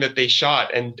something that they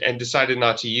shot and decided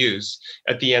not to use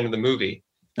at the end of the movie.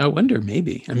 I wonder,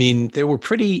 maybe. I mean,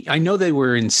 I know they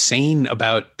were insane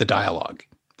about the dialogue.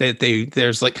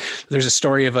 There's a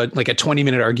story of a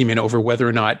 20-minute argument over whether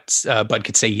or not Bud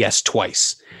could say yes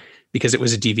twice, because it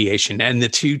was a deviation. And the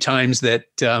two times that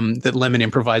Lemon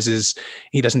improvises,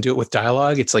 he doesn't do it with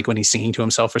dialogue. It's like when he's singing to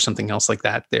himself or something else like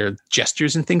that. There are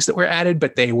gestures and things that were added,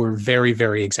 but they were very,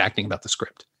 very exacting about the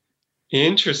script.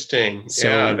 Interesting.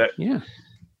 So, yeah.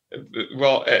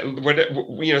 Well,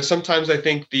 sometimes I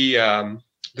think the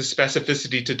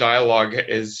specificity to dialogue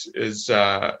is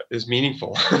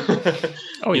meaningful.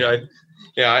 Oh, yeah.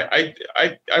 I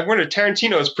wonder.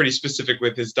 Tarantino is pretty specific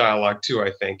with his dialogue too,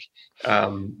 I think.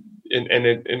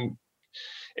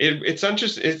 It's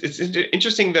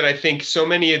interesting that I think so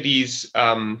many of these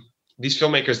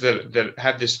filmmakers that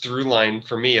have this through line,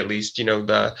 for me at least,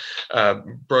 the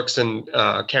Brooks and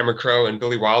Cameron Crowe and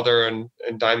Billy Wilder and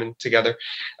Diamond together,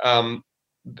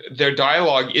 their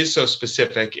dialogue is so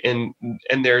specific, and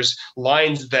there's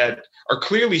lines that are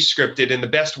clearly scripted in the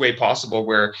best way possible,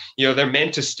 where they're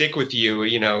meant to stick with you.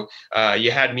 You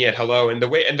had me at hello, and the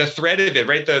way and the thread of it,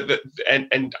 right?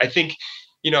 And I think,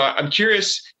 I'm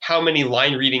curious how many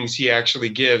line readings he actually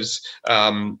gives,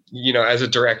 as a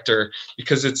director,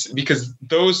 because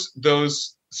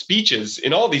those speeches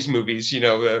in all these movies,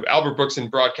 Albert Brooks in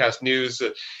Broadcast News,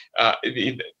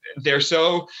 the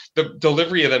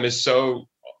delivery of them is so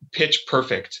pitch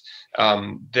perfect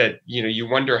that you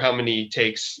wonder how many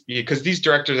takes, because these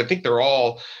directors, I think they're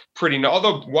all pretty,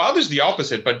 although Wilder's the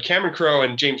opposite, but Cameron Crowe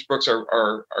and James Brooks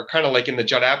are kind of like in the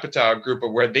Judd Apatow group,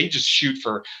 of where they just shoot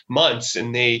for months,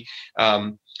 and they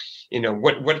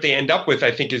what they end up with,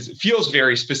 I think, feels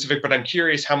very specific, but I'm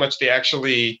curious how much they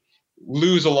actually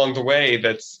lose along the way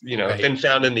that's right. been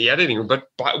found in the editing room. But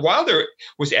Wilder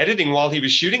was editing while he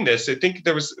was shooting this. I think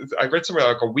I read somewhere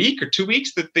like a week or 2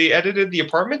 weeks that they edited the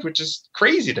apartment, which is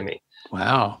crazy to me.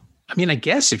 Wow. I mean, I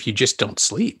guess if you just don't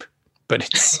sleep, but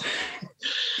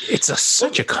it's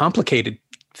such a complicated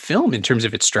film in terms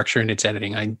of its structure and its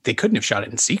editing. They couldn't have shot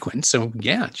it in sequence. So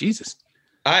yeah, Jesus.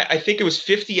 I think it was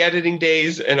 50 editing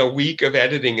days and a week of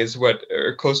editing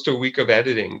or close to a week of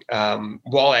editing,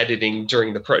 while editing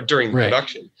during the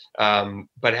production.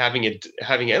 But having it,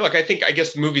 look, I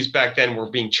guess the movies back then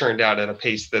were being churned out at a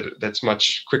pace that's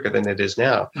much quicker than it is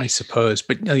now, I suppose.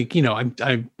 But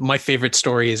my favorite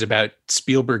story is about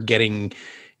Spielberg getting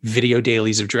video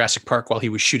dailies of Jurassic Park while he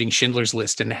was shooting Schindler's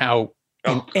List, and how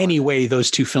any way those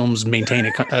two films maintain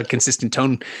a consistent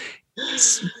tone.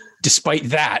 Despite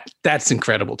that's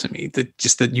incredible to me,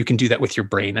 that you can do that with your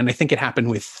brain. And I think it happened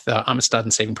with Amistad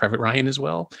and Saving Private Ryan as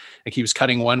well. Like, he was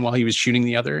cutting one while he was shooting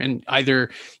the other. And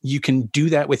either you can do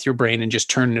that with your brain and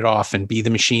just turn it off and be the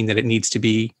machine that it needs to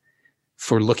be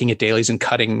for looking at dailies and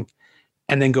cutting,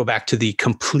 and then go back to the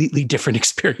completely different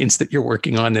experience that you're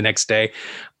working on the next day.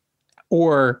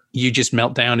 Or you just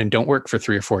melt down and don't work for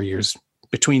 3 or 4 years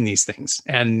between these things.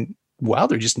 And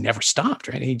Wilder just never stopped,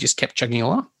 right? He just kept chugging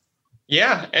along.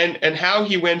 Yeah, and how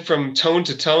he went from tone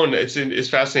to tone is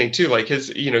fascinating too. Like, he's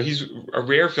a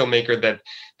rare filmmaker that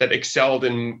excelled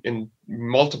in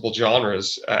multiple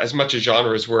genres, as much as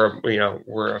genres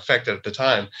were affected at the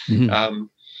time. Mm-hmm.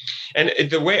 And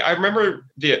the way I remember,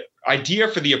 the idea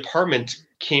for the apartment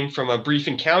came from A Brief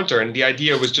Encounter, and the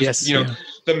idea was just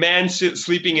the man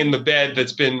sleeping in the bed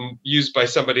that's been used by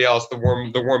somebody else, the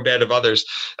warm bed of others.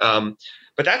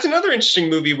 But that's another interesting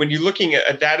movie when you're looking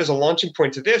at that as a launching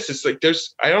point to this. It's like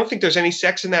I don't think there's any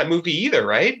sex in that movie either,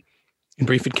 right? In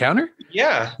Brief Encounter?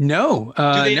 Yeah. No.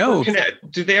 No.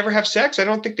 Do they ever have sex? I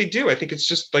don't think they do. I think it's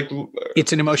just like...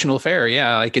 It's an emotional affair,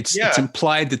 yeah. Like, it's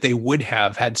implied that they would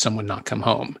have had someone not come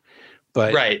home.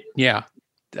 But right. Yeah.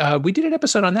 We did an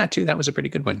episode on that too. That was a pretty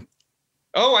good one.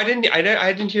 Oh, I didn't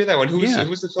hear that one. Who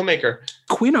was the filmmaker?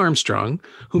 Quinn Armstrong,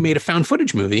 who made a found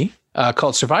footage movie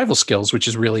called Survival Skills, which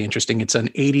is really interesting. It's an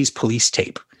 80s police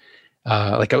tape,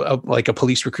 like a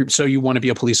police recruit. So you want to be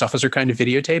a police officer kind of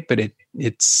videotape, but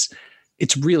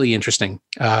it's really interesting.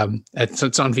 It's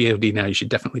on VOD now. You should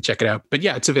definitely check it out. But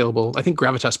yeah, it's available. I think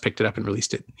Gravitas picked it up and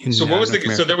released it. So what was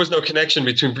so there was no connection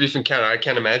between Brief Encounter? I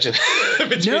can't imagine.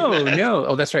 No.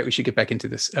 Oh, that's right. We should get back into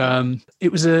this.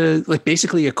 It was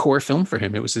basically a core film for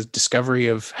him. It was a discovery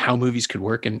of how movies could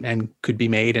work and could be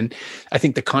made. And I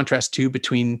think the contrast too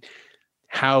between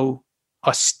how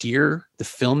austere the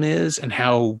film is and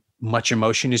how much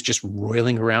emotion is just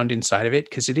roiling around inside of it,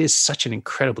 because it is such an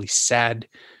incredibly sad,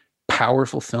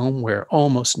 powerful film where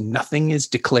almost nothing is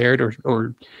declared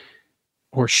or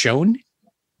shown.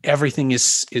 Everything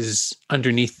is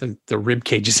underneath the rib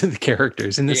cages of the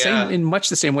characters, in much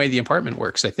the same way The Apartment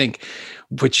works, I think,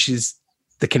 which is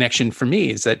the connection for me,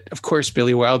 is that of course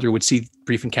Billy Wilder would see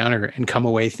Brief Encounter and come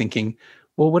away thinking,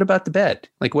 well, what about the bed?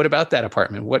 Like, what about that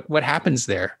apartment? What happens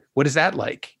there? What is that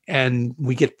like? And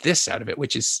we get this out of it,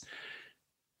 which is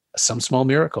some small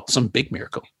miracle, some big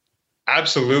miracle.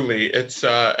 Absolutely. It's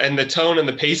and the tone and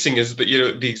the pacing is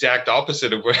the exact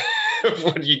opposite of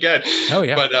what you get. Oh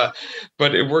yeah.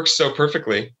 But it works so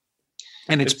perfectly.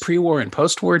 And it's pre-war and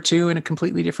post-war too, in a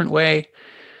completely different way.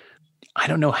 I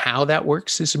don't know how that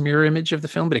works as a mirror image of the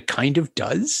film, but it kind of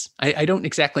does. I don't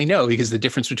exactly know, because the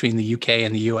difference between the UK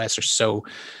and the US are so,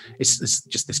 it's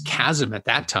just this chasm at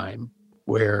that time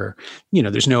where,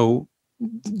 there's no,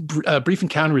 Brief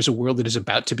Encounter is a world that is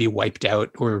about to be wiped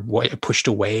out or pushed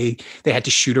away. They had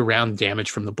to shoot around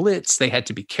damage from the Blitz. They had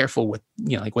to be careful with,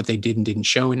 like what they did and didn't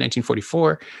show in 1944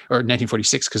 or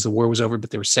 1946, because the war was over,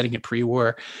 but they were setting it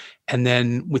pre-war. And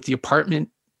then with The Apartment,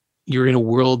 you're in a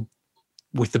world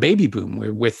with the baby boom,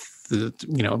 where with the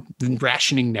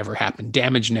rationing never happened,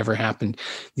 damage never happened.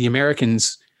 The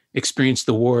Americans experienced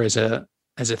the war as a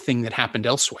thing that happened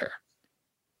elsewhere.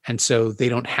 And so they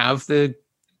don't have the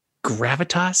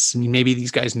gravitas. I mean, maybe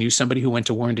these guys knew somebody who went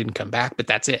to war and didn't come back, but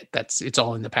that's it. It's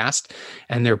all in the past.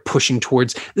 And they're pushing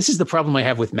towards, this is the problem I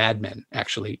have with Mad Men,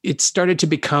 actually. It started to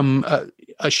become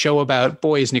a show about,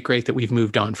 boy, isn't it great that we've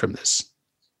moved on from this.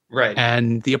 Right.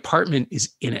 And The Apartment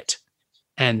is in it.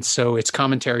 And so its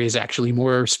commentary is actually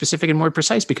more specific and more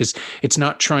precise, because it's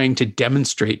not trying to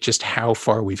demonstrate just how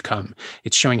far we've come.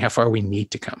 It's showing how far we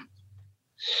need to come.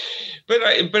 But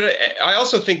I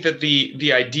also think that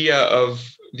the idea of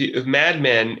Mad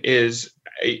Men is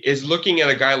looking at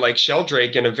a guy like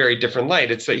Sheldrake in a very different light.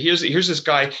 It's that here's this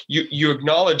guy, you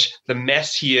acknowledge the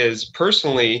mess he is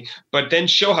personally, but then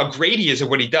show how great he is at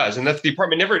what he does. And that's The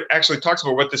Apartment never actually talks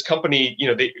about what this company,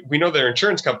 we know they're an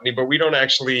insurance company, but we don't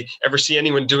actually ever see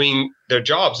anyone doing their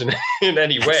jobs in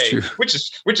any way, which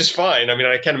is fine. I mean,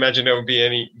 I can't imagine there would be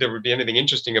anything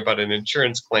interesting about an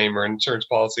insurance claim or insurance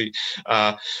policy.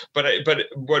 But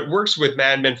what works with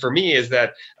Mad Men for me is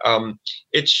that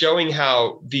it's showing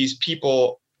how these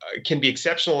people can be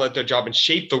exceptional at their job and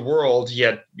shape the world,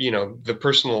 yet the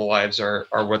personal lives are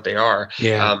what they are.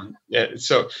 Yeah.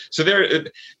 So there,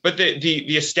 but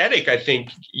the aesthetic, I think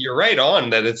you're right on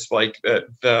that. It's like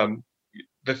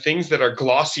the things that are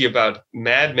glossy about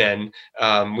Mad Men,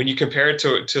 when you compare it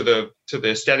to the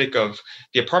aesthetic of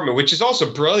The Apartment, which is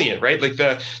also brilliant, right? Like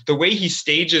the way he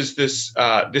stages this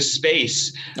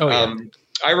space. Oh, yeah.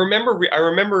 I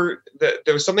remember that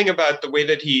there was something about the way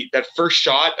that that first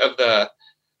shot of the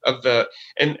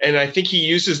and I think he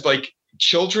uses like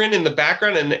children in the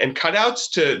background and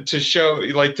cutouts to show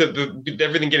like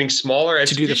everything getting smaller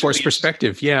to do the forced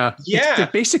perspective. Yeah. They're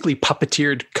basically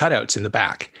puppeteered cutouts in the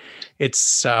back.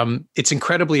 It's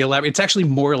incredibly elaborate. It's actually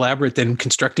more elaborate than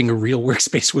constructing a real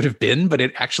workspace would have been, but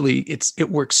it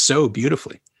works so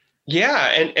beautifully. Yeah,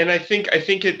 and I think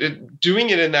it doing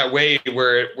it in that way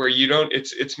where you don't,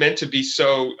 it's meant to be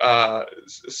so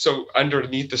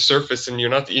underneath the surface, and you're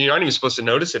not even supposed to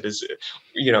notice it.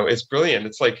 It's brilliant.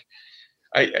 It's like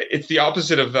it's the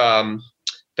opposite of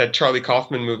that Charlie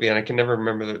Kaufman movie, and I can never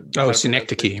remember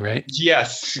Synecdoche, right?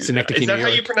 Yes, Synecdoche. Is that how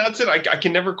you pronounce it? I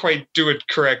can never quite do it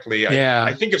correctly.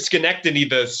 I think of Schenectady,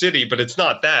 the city, but it's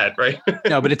not that, right?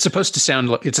 No, but it's supposed to sound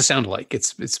like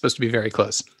it's supposed to be very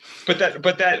close. But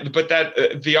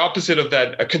the opposite of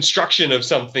that, a construction of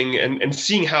something, and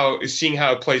seeing how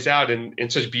it plays out in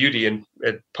such beauty and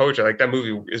poetry, like that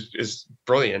movie is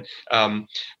brilliant.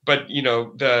 But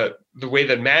the way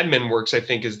that Mad Men works, I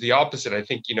think, is the opposite. I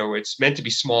think it's meant to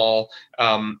be small,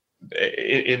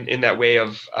 in that way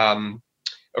of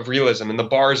realism. And the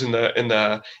bars in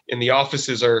the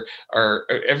offices are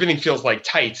everything feels like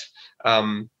tight.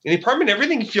 In The Apartment,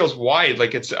 everything feels wide.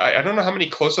 Like I don't know how many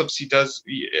close-ups he does.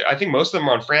 I think most of them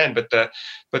are on Fran, but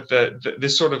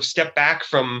this sort of step back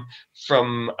from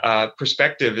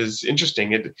perspective is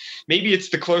interesting. Maybe it's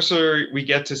the closer we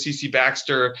get to CC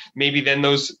Baxter, maybe then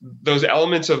those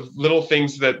elements of little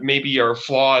things that maybe are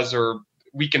flaws, or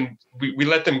we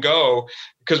let them go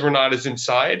because we're not as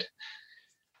inside.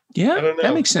 Yeah,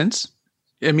 that makes sense.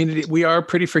 I mean, we are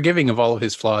pretty forgiving of all of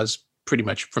his flaws pretty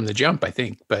much from the jump, I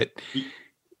think, but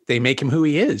they make him who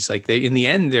he is. Like in the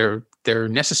end, they're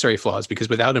necessary flaws, because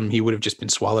without him, he would have just been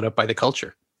swallowed up by the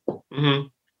culture. Mm-hmm.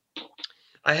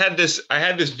 I had this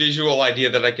visual idea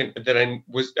that I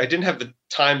didn't have the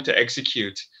time to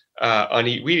execute, on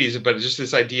Eat Wheaties, but just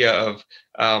this idea of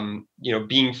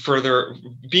being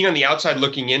on the outside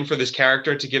looking in for this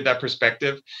character to give that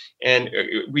perspective. And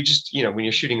we just, when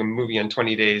you're shooting a movie on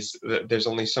 20 days, there's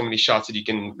only so many shots that you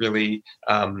can really,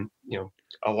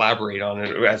 elaborate on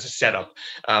it as a setup.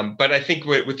 But I think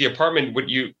with The Apartment,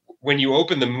 when you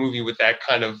open the movie with that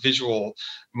kind of visual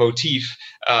motif,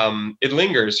 it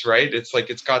lingers, right? It's like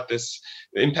it's got this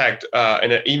impact,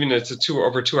 and even it's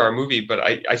over 2-hour movie, but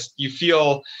you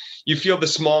feel the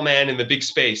small man in the big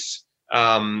space,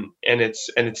 and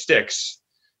it sticks.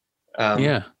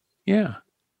 Yeah.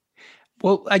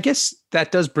 Well, I guess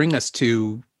that does bring us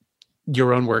to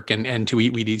your own work and to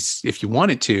Eat Wheaties if you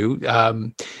wanted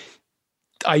to.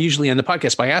 I usually end the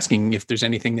podcast by asking if there's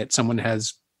anything that someone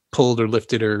has pulled or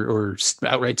lifted or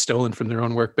outright stolen from their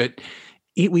own work. But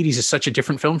Eat Wheaties is such a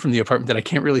different film from The Apartment that I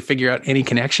can't really figure out any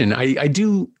connection. I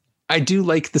do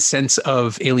like the sense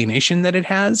of alienation that it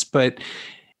has, but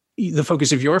the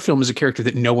focus of your film is a character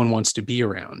that no one wants to be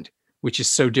around, which is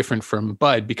so different from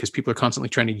Bud because people are constantly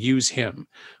trying to use him.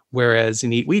 Whereas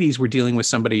in Eat Wheaties, we're dealing with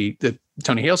somebody,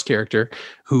 Tony Hale's character,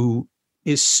 who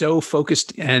is so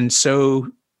focused and so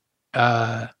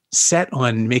set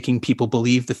on making people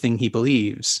believe the thing he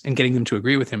believes and getting them to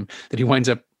agree with him that he winds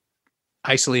up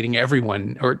isolating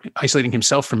everyone or isolating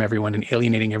himself from everyone and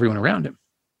alienating everyone around him.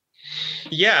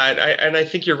 Yeah. And I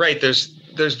think you're right.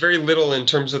 There's very little in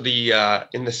terms of the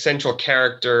in the central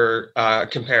character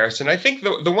comparison. I think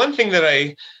the one thing that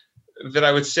I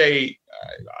would say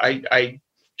I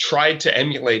tried to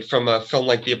emulate from a film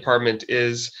like The Apartment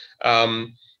is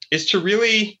to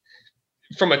really,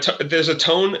 there's a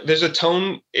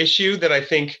tone issue that I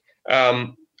think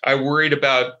I worried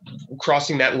about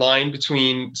crossing that line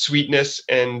between sweetness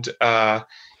and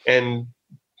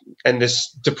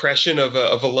this depression of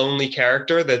a lonely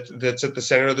character that's at the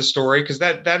center of the story, because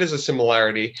that is a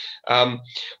similarity.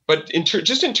 But in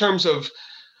terms of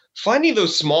finding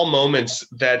those small moments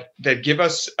that give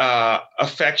us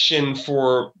affection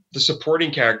for the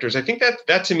supporting characters, I think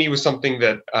that to me was something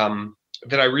that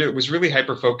I was really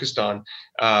hyper focused on.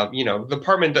 The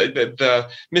Apartment, the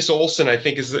Miss Olsen, I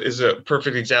think is a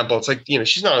perfect example. It's like,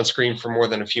 she's not on screen for more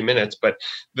than a few minutes, but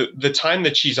the time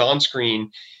that she's on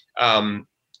screen,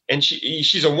 and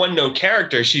she's a one-note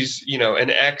character. She's,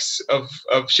 an ex of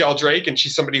Sheldrake, and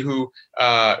she's somebody who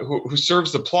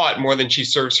serves the plot more than she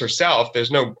serves herself.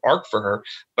 There's no arc for her,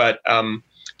 but the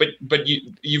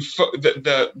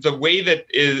way that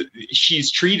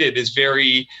she's treated is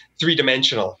very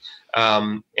three-dimensional.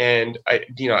 And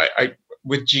I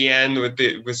with Jeanne,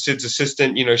 with Sid's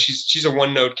assistant, she's a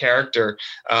one-note character.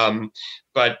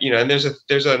 But and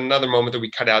there's another moment that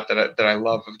we cut out that I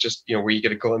love, of just where you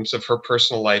get a glimpse of her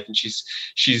personal life, and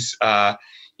she's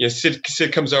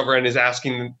Sid comes over and is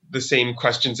asking the same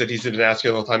questions that he's been asking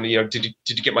all the time. Did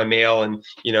you get my mail? And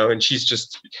and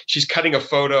she's cutting a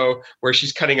photo where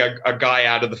she's cutting a guy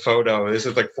out of the photo. This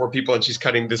is like 4 people, and she's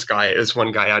cutting this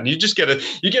one guy out. And you just get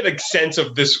a sense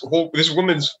of this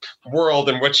woman's world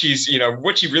and what she's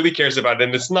what she really cares about.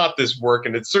 And it's not this work,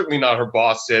 and it's certainly not her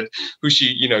boss Sid, who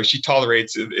she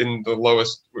tolerates in the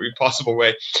lowest possible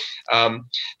way.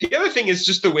 The other thing is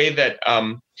just the way that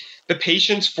the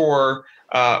patience for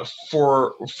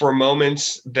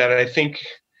moments that I think,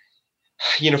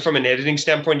 from an editing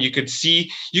standpoint, you could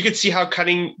see how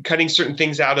cutting certain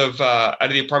things out of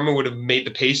The Apartment would have made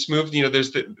the pace move.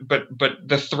 But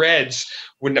the threads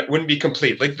wouldn't be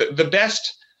complete. Like the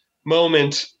best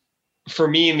moment for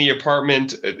me in The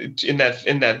Apartment, in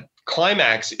that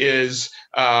climax, is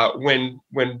when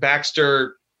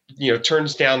Baxter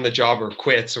turns down the job or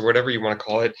quits or whatever you want to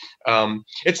call it.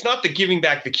 It's not the giving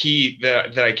back the key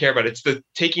that I care about. It's the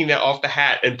taking that off the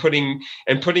hat and putting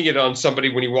it on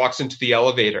somebody when he walks into the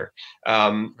elevator.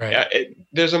 Right.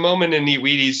 There's a moment in Eat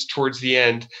Wheaties towards the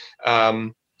end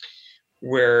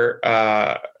where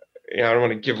I don't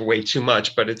want to give away too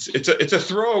much, but it's a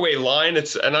throwaway line.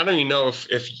 And I don't even know if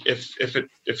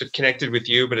it connected with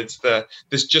you, but it's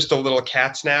this just a little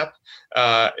cat snap.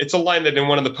 It's a line that in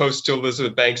one of the posts to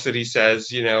Elizabeth Banks that he says,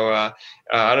 I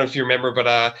don't know if you remember,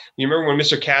 but you remember when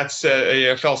Mr. Katz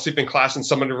fell asleep in class and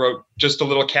someone wrote just a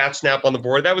little cat snap on the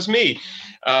board? That was me.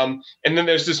 And then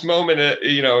there's this moment,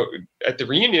 at the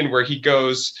reunion where he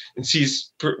goes and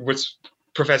sees what's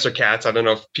Professor Katz. I don't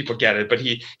know if people get it, but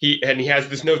he has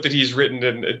this note that he's written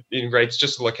and he writes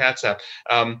just a little cat snap.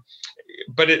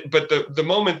 But the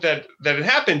moment that it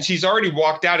happens, he's already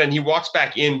walked out and he walks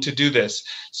back in to do this.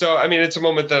 So, I mean, it's a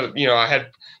moment that, I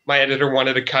had, my editor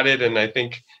wanted to cut it. And I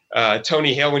think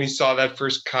Tony Hale, when he saw that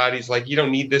first cut, he's like, you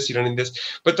don't need this.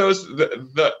 But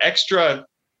the extra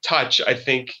touch, I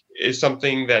think, is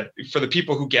something that for the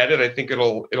people who get it, I think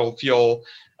it'll feel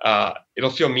it'll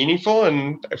feel meaningful.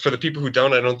 And for the people who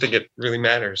don't, I don't think it really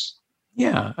matters.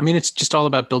 Yeah. I mean, it's just all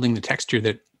about building the texture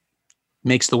that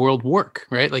makes the world work,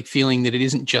 right? Like feeling that it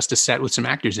isn't just a set with some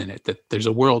actors in it, that there's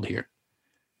a world here.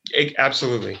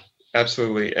 Absolutely.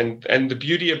 Absolutely. And the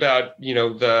beauty about,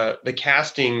 the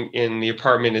casting in The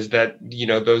Apartment is that,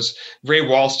 those Ray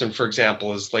Walston, for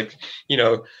example, is like,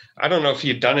 I don't know if he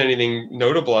had done anything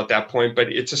notable at that point,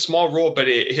 but it's a small role, but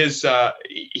he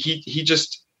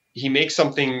makes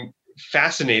something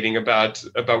fascinating about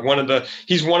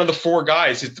he's one of the four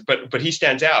guys, but he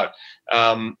stands out.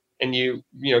 And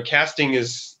casting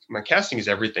is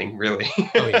everything, really.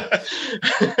 Oh, yeah.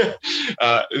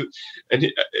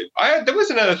 There was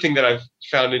another thing that I've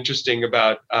found interesting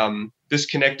about this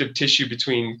connective tissue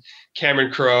between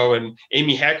Cameron Crowe and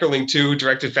Amy Heckerling too, who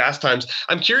directed Fast Times.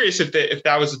 I'm curious if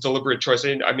that was a deliberate choice.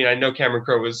 I mean, I know Cameron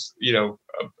Crowe was,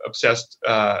 obsessed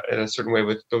in a certain way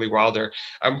with Billy Wilder.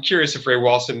 I'm curious if Ray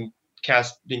Walston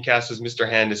being cast as Mr.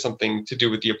 Hand is something to do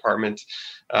with The Apartment.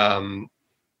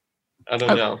 I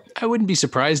don't know. I wouldn't be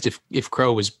surprised if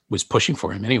Crowe was pushing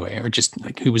for him anyway, or just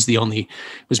like who was the only.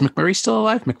 Was McMurray still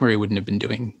alive? McMurray wouldn't have been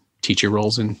doing teacher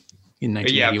roles in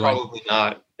 1981. Yeah, probably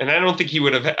not. And I don't think he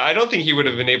would have. I don't think he would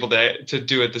have been able to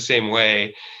do it the same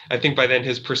way. I think by then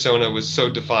his persona was so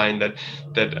defined that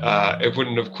it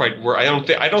wouldn't have quite worked.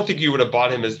 I don't think you would have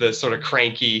bought him as the sort of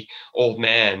cranky old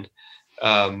man.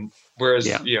 Whereas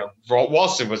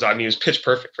Walston was. I mean, he was pitch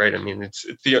perfect, right? I mean, it's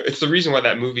the reason why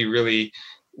that movie really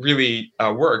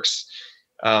works.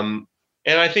 And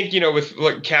I think,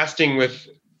 with casting with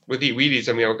Eat Wheaties,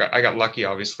 I mean, I got lucky,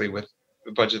 obviously, with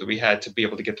the budget that we had to be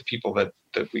able to get the people that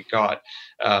we got.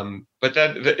 But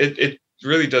it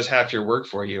really does half your work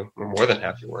for you, or more than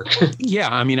half your work. Yeah.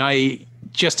 I mean,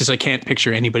 just as I can't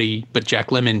picture anybody but Jack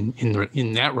Lemmon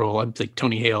in that role, I'm like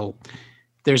Tony Hale.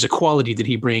 There's a quality that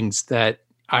he brings that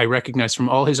I recognize from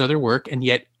all his other work, and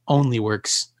yet only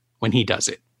works when he does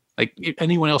it. Like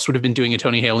anyone else would have been doing a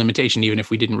Tony Hale imitation, even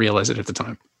if we didn't realize it at the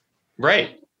time.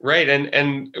 Right.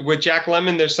 And with Jack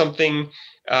Lemmon, there's something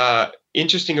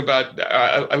interesting about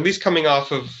at least coming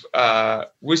off of.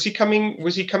 Was he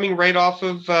coming right off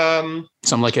of?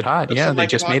 Some Like It Hot. Yeah, they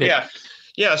just made it.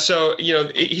 Yeah. So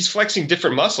he's flexing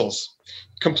different muscles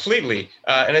completely,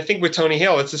 and I think with Tony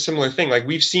Hale, it's a similar thing. Like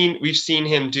we've seen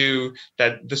him do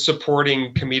the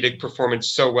supporting comedic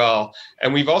performance so well,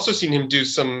 and we've also seen him do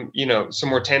some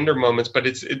more tender moments. But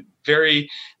it's very,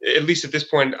 at least at this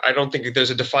point, I don't think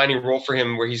there's a defining role for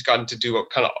him where he's gotten to do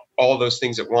kind of all of those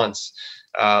things at once.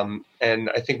 And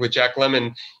I think with Jack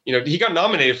Lemmon, he got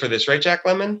nominated for this, right? Jack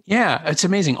Lemmon? Yeah, it's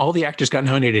amazing. All the actors got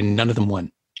nominated and none of them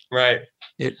won. Right.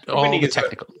 All the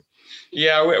technical.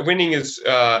 Winning is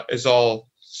all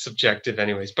subjective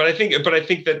anyways, but I think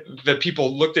that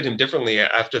people looked at him differently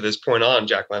after this point on,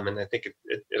 Jack Lemmon. I think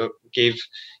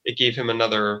it gave him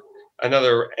another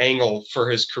angle for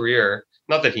his career.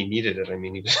 Not that he needed it. I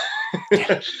mean, he was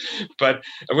but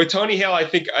with Tony Hale, I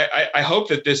think I hope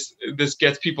that this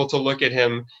gets people to look at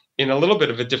him in a little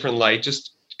bit of a different light,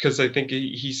 just because I think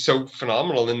he's so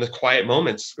phenomenal in the quiet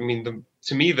moments. I mean,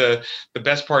 to me, the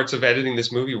best parts of editing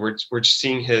this movie were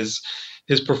seeing his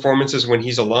performances when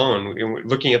he's alone,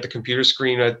 looking at the computer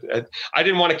screen. I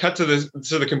didn't want to cut to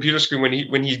the computer screen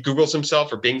when he Googles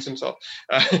himself or Bings himself.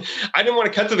 I didn't want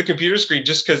to cut to the computer screen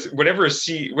just because whatever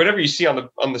you see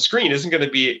on the screen isn't going to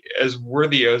be as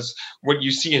worthy as what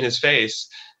you see in his face.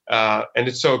 And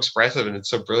it's so expressive and it's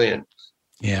so brilliant.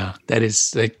 Yeah, that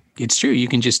is it's true. You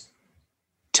can just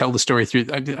tell the story through.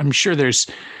 I'm sure there's.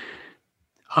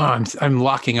 I'm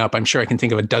locking up. I'm sure I can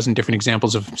think of a dozen different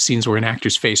examples of scenes where an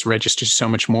actor's face registers so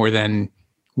much more than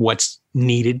what's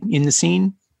needed in the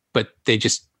scene, but they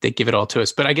give it all to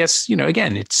us. But I guess,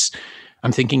 again,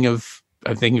 I'm thinking of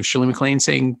Shirley MacLaine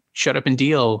saying, "Shut up and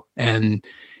deal." And,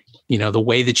 the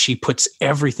way that she puts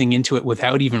everything into it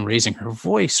without even raising her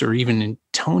voice or even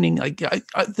intoning. Like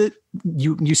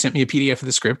you sent me a PDF of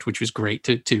the script, which was great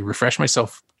to refresh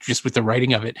myself just with the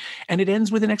writing of it. And it ends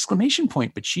with an exclamation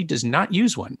point, but she does not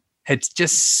use one. It's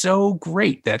just so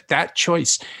great that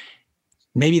choice.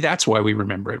 Maybe that's why we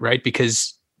remember it, right?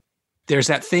 Because there's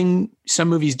that thing some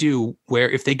movies do where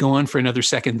if they go on for another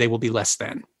second, they will be less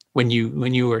than. When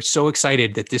you are so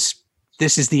excited that this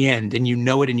is the end and you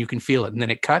know it and you can feel it, and then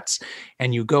it cuts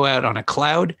and you go out on a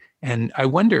cloud. And I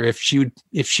wonder if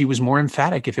she was more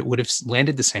emphatic, if it would have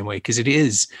landed the same way, because it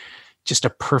is just a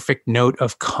perfect note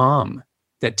of calm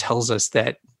that tells us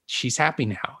that she's happy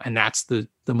now. And that's the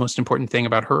most important thing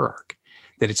about her arc,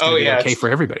 that it's going to be okay for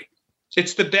everybody.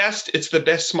 It's the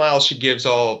best smile she gives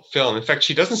all film. In fact,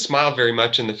 she doesn't smile very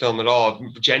much in the film at all,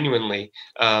 genuinely.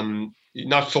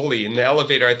 not fully. In the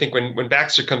elevator, I think when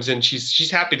Baxter comes in,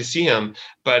 she's happy to see him,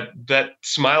 but that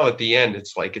smile at the end,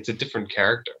 it's like it's a different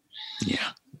character.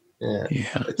 Yeah.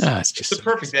 It's the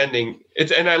perfect ending.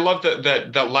 And I love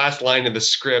that last line in the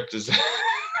script is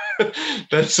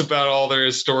that's about all there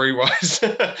is story wise.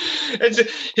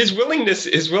 His willingness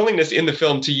in the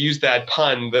film to use that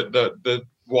pun, the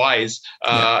wise,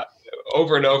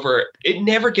 over and over, it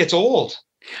never gets old.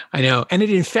 I know. And it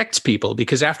infects people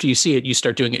because after you see it, you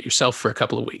start doing it yourself for a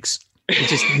couple of weeks. It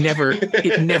just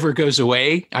never goes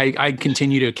away. I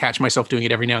continue to catch myself doing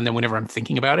it every now and then whenever I'm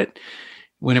thinking about it.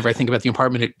 Whenever I think about the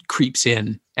apartment, it creeps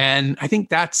in. And I think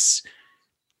that's,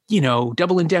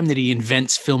 Double Indemnity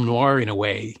invents film noir in a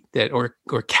way that, or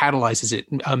catalyzes it.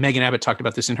 Megan Abbott talked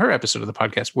about this in her episode of the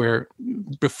podcast, where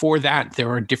before that, there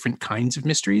are different kinds of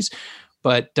mysteries,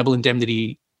 but Double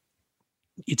Indemnity,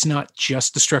 it's not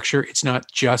just the structure. It's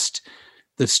not just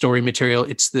the story material.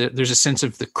 There's a sense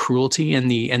of the cruelty and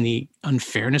the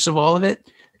unfairness of all of it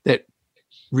that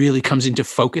really comes into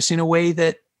focus in a way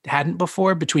that hadn't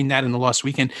before. Between that and The Lost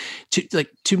Weekend,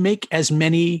 to make as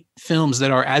many films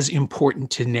that are as important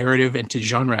to narrative and to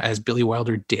genre as Billy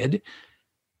Wilder did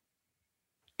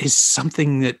is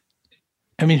something that,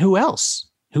 who else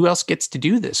gets to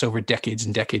do this over decades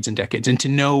and decades and decades, and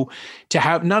to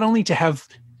have not only to have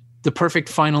the perfect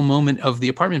final moment of The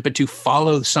Apartment, but to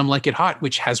follow Some Like It Hot,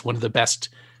 which has one of the best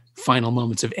final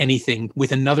moments of anything,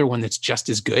 with another one that's just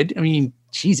as good.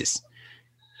 Jesus.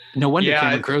 No wonder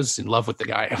Cameron Crowe's in love with the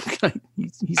guy.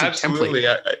 He's absolutely.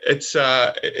 It's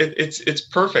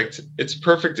perfect. It's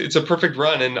perfect. It's a perfect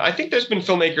run. And I think there's been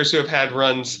filmmakers who have had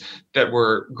runs that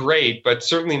were great, but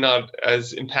certainly not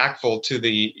as impactful to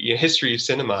the history of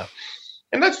cinema.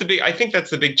 And I think that's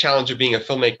the big challenge of being a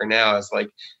filmmaker now, is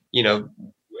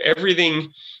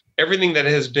everything that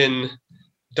has been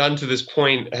done to this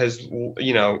point has,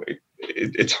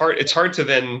 it's hard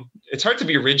to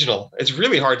be original. It's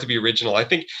really hard to be original. I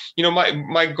think,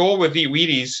 my goal with Eat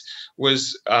Wheaties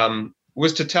was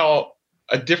to tell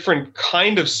a different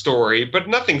kind of story, but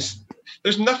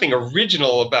there's nothing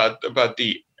original about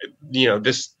the,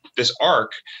 this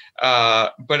arc.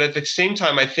 But at the same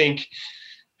time, I think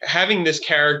having this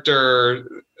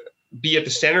character be at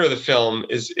the center of the film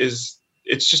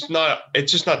it's just not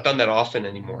done that often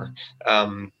anymore.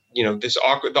 The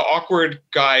awkward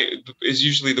guy is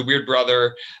usually the weird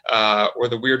brother or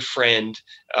the weird friend,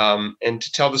 and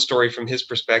to tell the story from his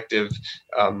perspective,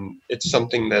 it's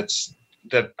something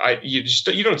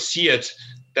you don't see it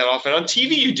that often on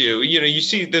TV. You do, you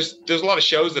see there's a lot of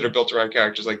shows that are built around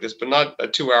characters like this, but not a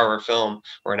 2-hour film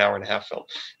or an hour-and-a-half film.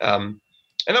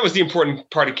 And that was the important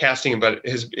part of casting about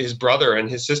his brother and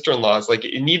his sister-in-law. It's like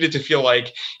it needed to feel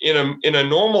like in a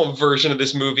normal version of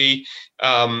this movie,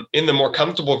 in the more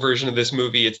comfortable version of this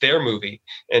movie, it's their movie,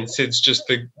 and Sid's just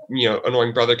the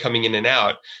annoying brother coming in and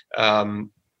out.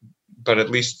 But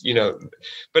at least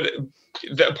but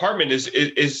the apartment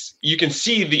is you can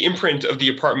see the imprint of the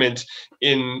apartment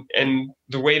and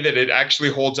the way that it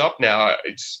actually holds up now.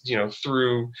 It's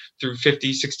through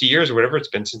 50, 60 years or whatever it's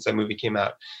been since that movie came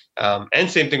out. And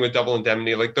same thing with Double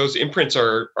Indemnity. Like those imprints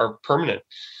are permanent.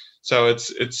 So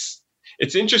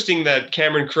it's interesting that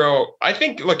Cameron Crowe, I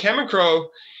think, look, Cameron Crowe,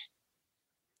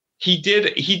 he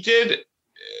did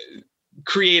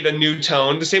create a new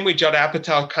tone the same way Judd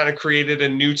Apatow kind of created a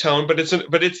new tone, but it's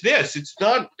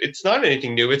not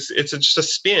anything new. It's just a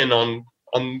spin on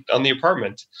the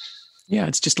apartment. Yeah.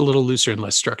 It's just a little looser and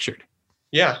less structured.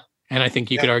 Yeah. And I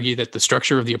think you could argue that the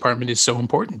structure of The Apartment is so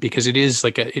important because it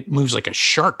moves like a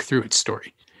shark through its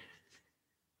story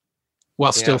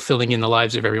while still filling in the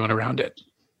lives of everyone around it.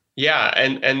 Yeah,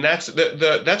 and that's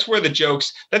where the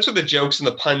jokes and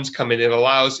the puns come in. It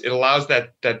allows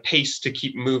that pace to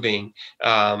keep moving.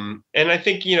 And I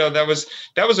think that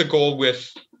was a goal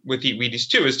with Eat Wheaties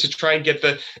too, is to try and get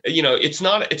it's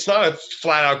not a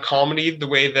flat out comedy the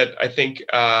way that I think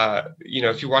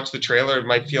if you watch the trailer it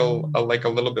might feel like a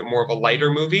little bit more of a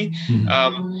lighter movie.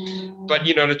 But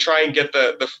to try and get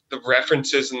the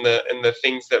references and the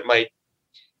things that might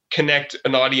connect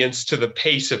an audience to the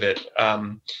pace of it,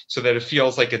 so that it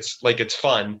feels like it's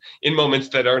fun in moments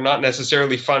that are not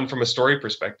necessarily fun from a story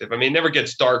perspective. I mean, it never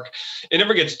gets dark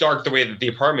the way that The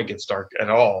Apartment gets dark at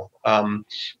all.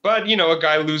 But a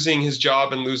guy losing his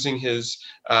job and losing his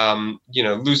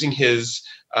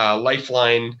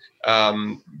lifeline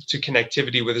to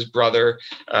connectivity with his brother,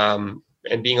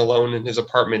 and being alone in his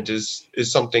apartment is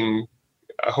something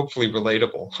hopefully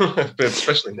relatable, but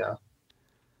especially now.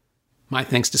 My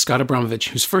thanks to Scott Abramovich,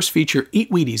 whose first feature, Eat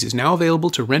Wheaties, is now available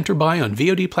to rent or buy on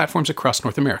VOD platforms across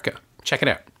North America. Check it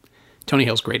out. Tony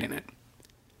Hill's great in it.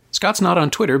 Scott's not on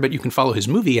Twitter, but you can follow his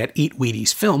movie at Eat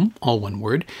Wheaties Film, all one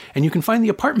word, and you can find The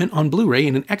Apartment on Blu-ray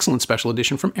in an excellent special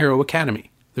edition from Arrow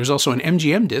Academy. There's also an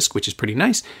MGM disc, which is pretty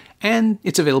nice, and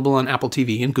it's available on Apple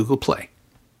TV and Google Play.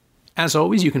 As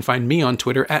always, you can find me on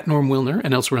Twitter at Norm Wilner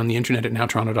and elsewhere on the internet at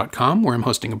nowtoronto.com, where I'm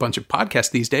hosting a bunch of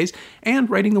podcasts these days and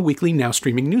writing the weekly Now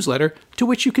Streaming newsletter, to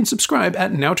which you can subscribe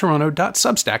at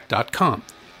nowtoronto.substack.com.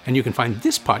 And you can find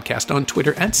this podcast on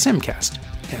Twitter at Semcast,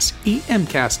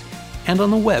 S-E-M-Cast, and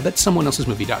on the web at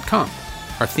someoneelsesmovie.com.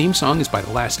 Our theme song is by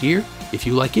The Last Year. If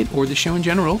you like it or the show in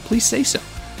general, please say so.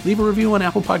 Leave a review on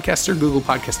Apple Podcasts or Google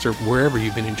Podcasts or wherever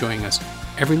you've been enjoying us.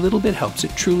 Every little bit helps,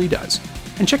 it truly does.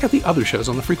 And check out the other shows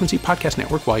on the Frequency Podcast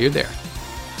Network while you're there.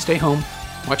 Stay home,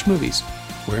 watch movies,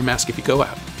 wear a mask if you go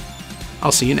out.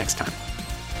 I'll see you next time.